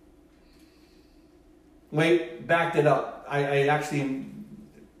 wait, backed it up. I actually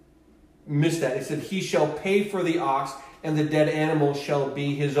missed that. It said, he shall pay for the ox, and the dead animal shall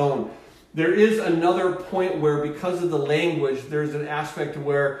be his own. There is another point where, because of the language, there's an aspect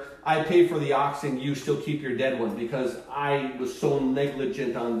where I pay for the ox and you still keep your dead one because I was so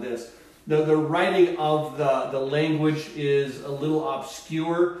negligent on this. The writing of the language is a little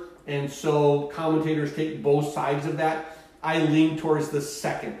obscure, and so commentators take both sides of that. I lean towards the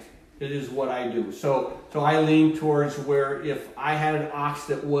second. It is what I do. So I lean towards where if I had an ox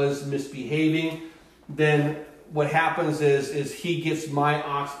that was misbehaving, then what happens is he gets my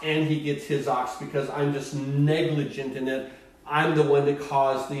ox and he gets his ox because I'm just negligent in it. I'm the one that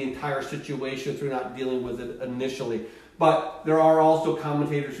caused the entire situation through not dealing with it initially. But there are also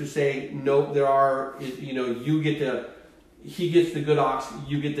commentators who say, no, there are, he gets the good ox,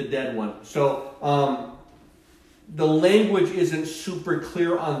 you get the dead one. So the language isn't super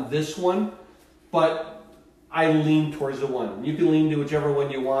clear on this one, but I lean towards the one. You can lean to whichever one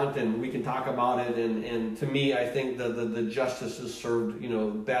you want, and we can talk about it. And to me, I think the justice is served,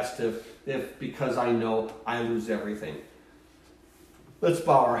 best if because I know I lose everything. Let's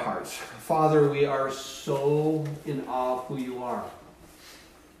bow our hearts. Father, we are so in awe of who you are.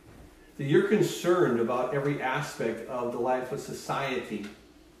 That you're concerned about every aspect of the life of society.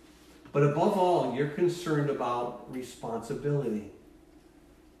 But above all, you're concerned about responsibility.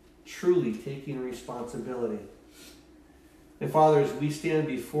 Truly taking responsibility. And Father, as we stand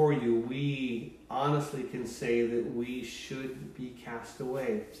before you, we honestly can say that we should be cast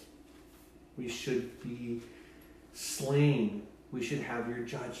away. We should be slain. We should have your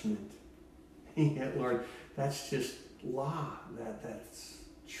judgment. And yet, Lord, that's just law. That's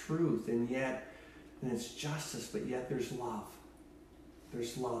truth. And yet, and it's justice, but yet there's love.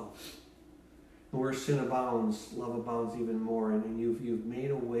 There's love. And where sin abounds, love abounds even more. And you've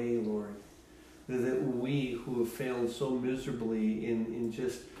made a way, Lord, that we who have failed so miserably in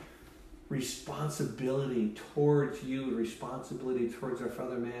just responsibility towards you, responsibility towards our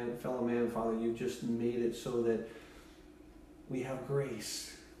fellow man, Father, you've just made it so that we have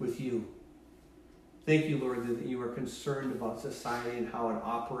grace with you. Thank you, Lord, that you are concerned about society and how it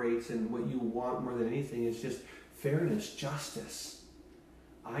operates, and what you want more than anything is just fairness, justice.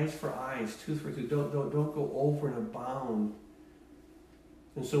 Eyes for eyes, tooth for tooth. Don't go over and abound.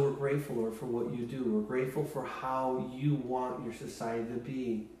 And so we're grateful, Lord, for what you do. We're grateful for how you want your society to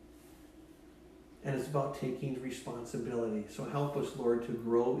be. And it's about taking responsibility. So help us, Lord, to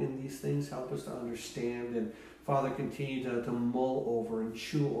grow in these things. Help us to understand. And Father, continue to mull over and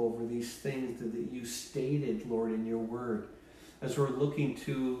chew over these things that you stated, Lord, in your word. As we're looking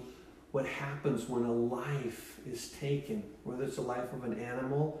to what happens when a life is taken, whether it's the life of an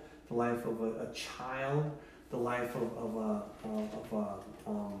animal, the life of a child, the life of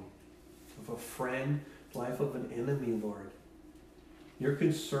a friend, the life of an enemy, Lord. You're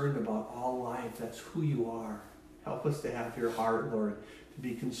concerned about all life. That's who you are. Help us to have your heart, Lord, to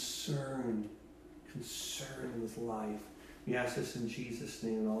be concerned with life. We ask this in Jesus'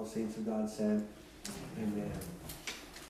 name, and all the saints of God said, amen.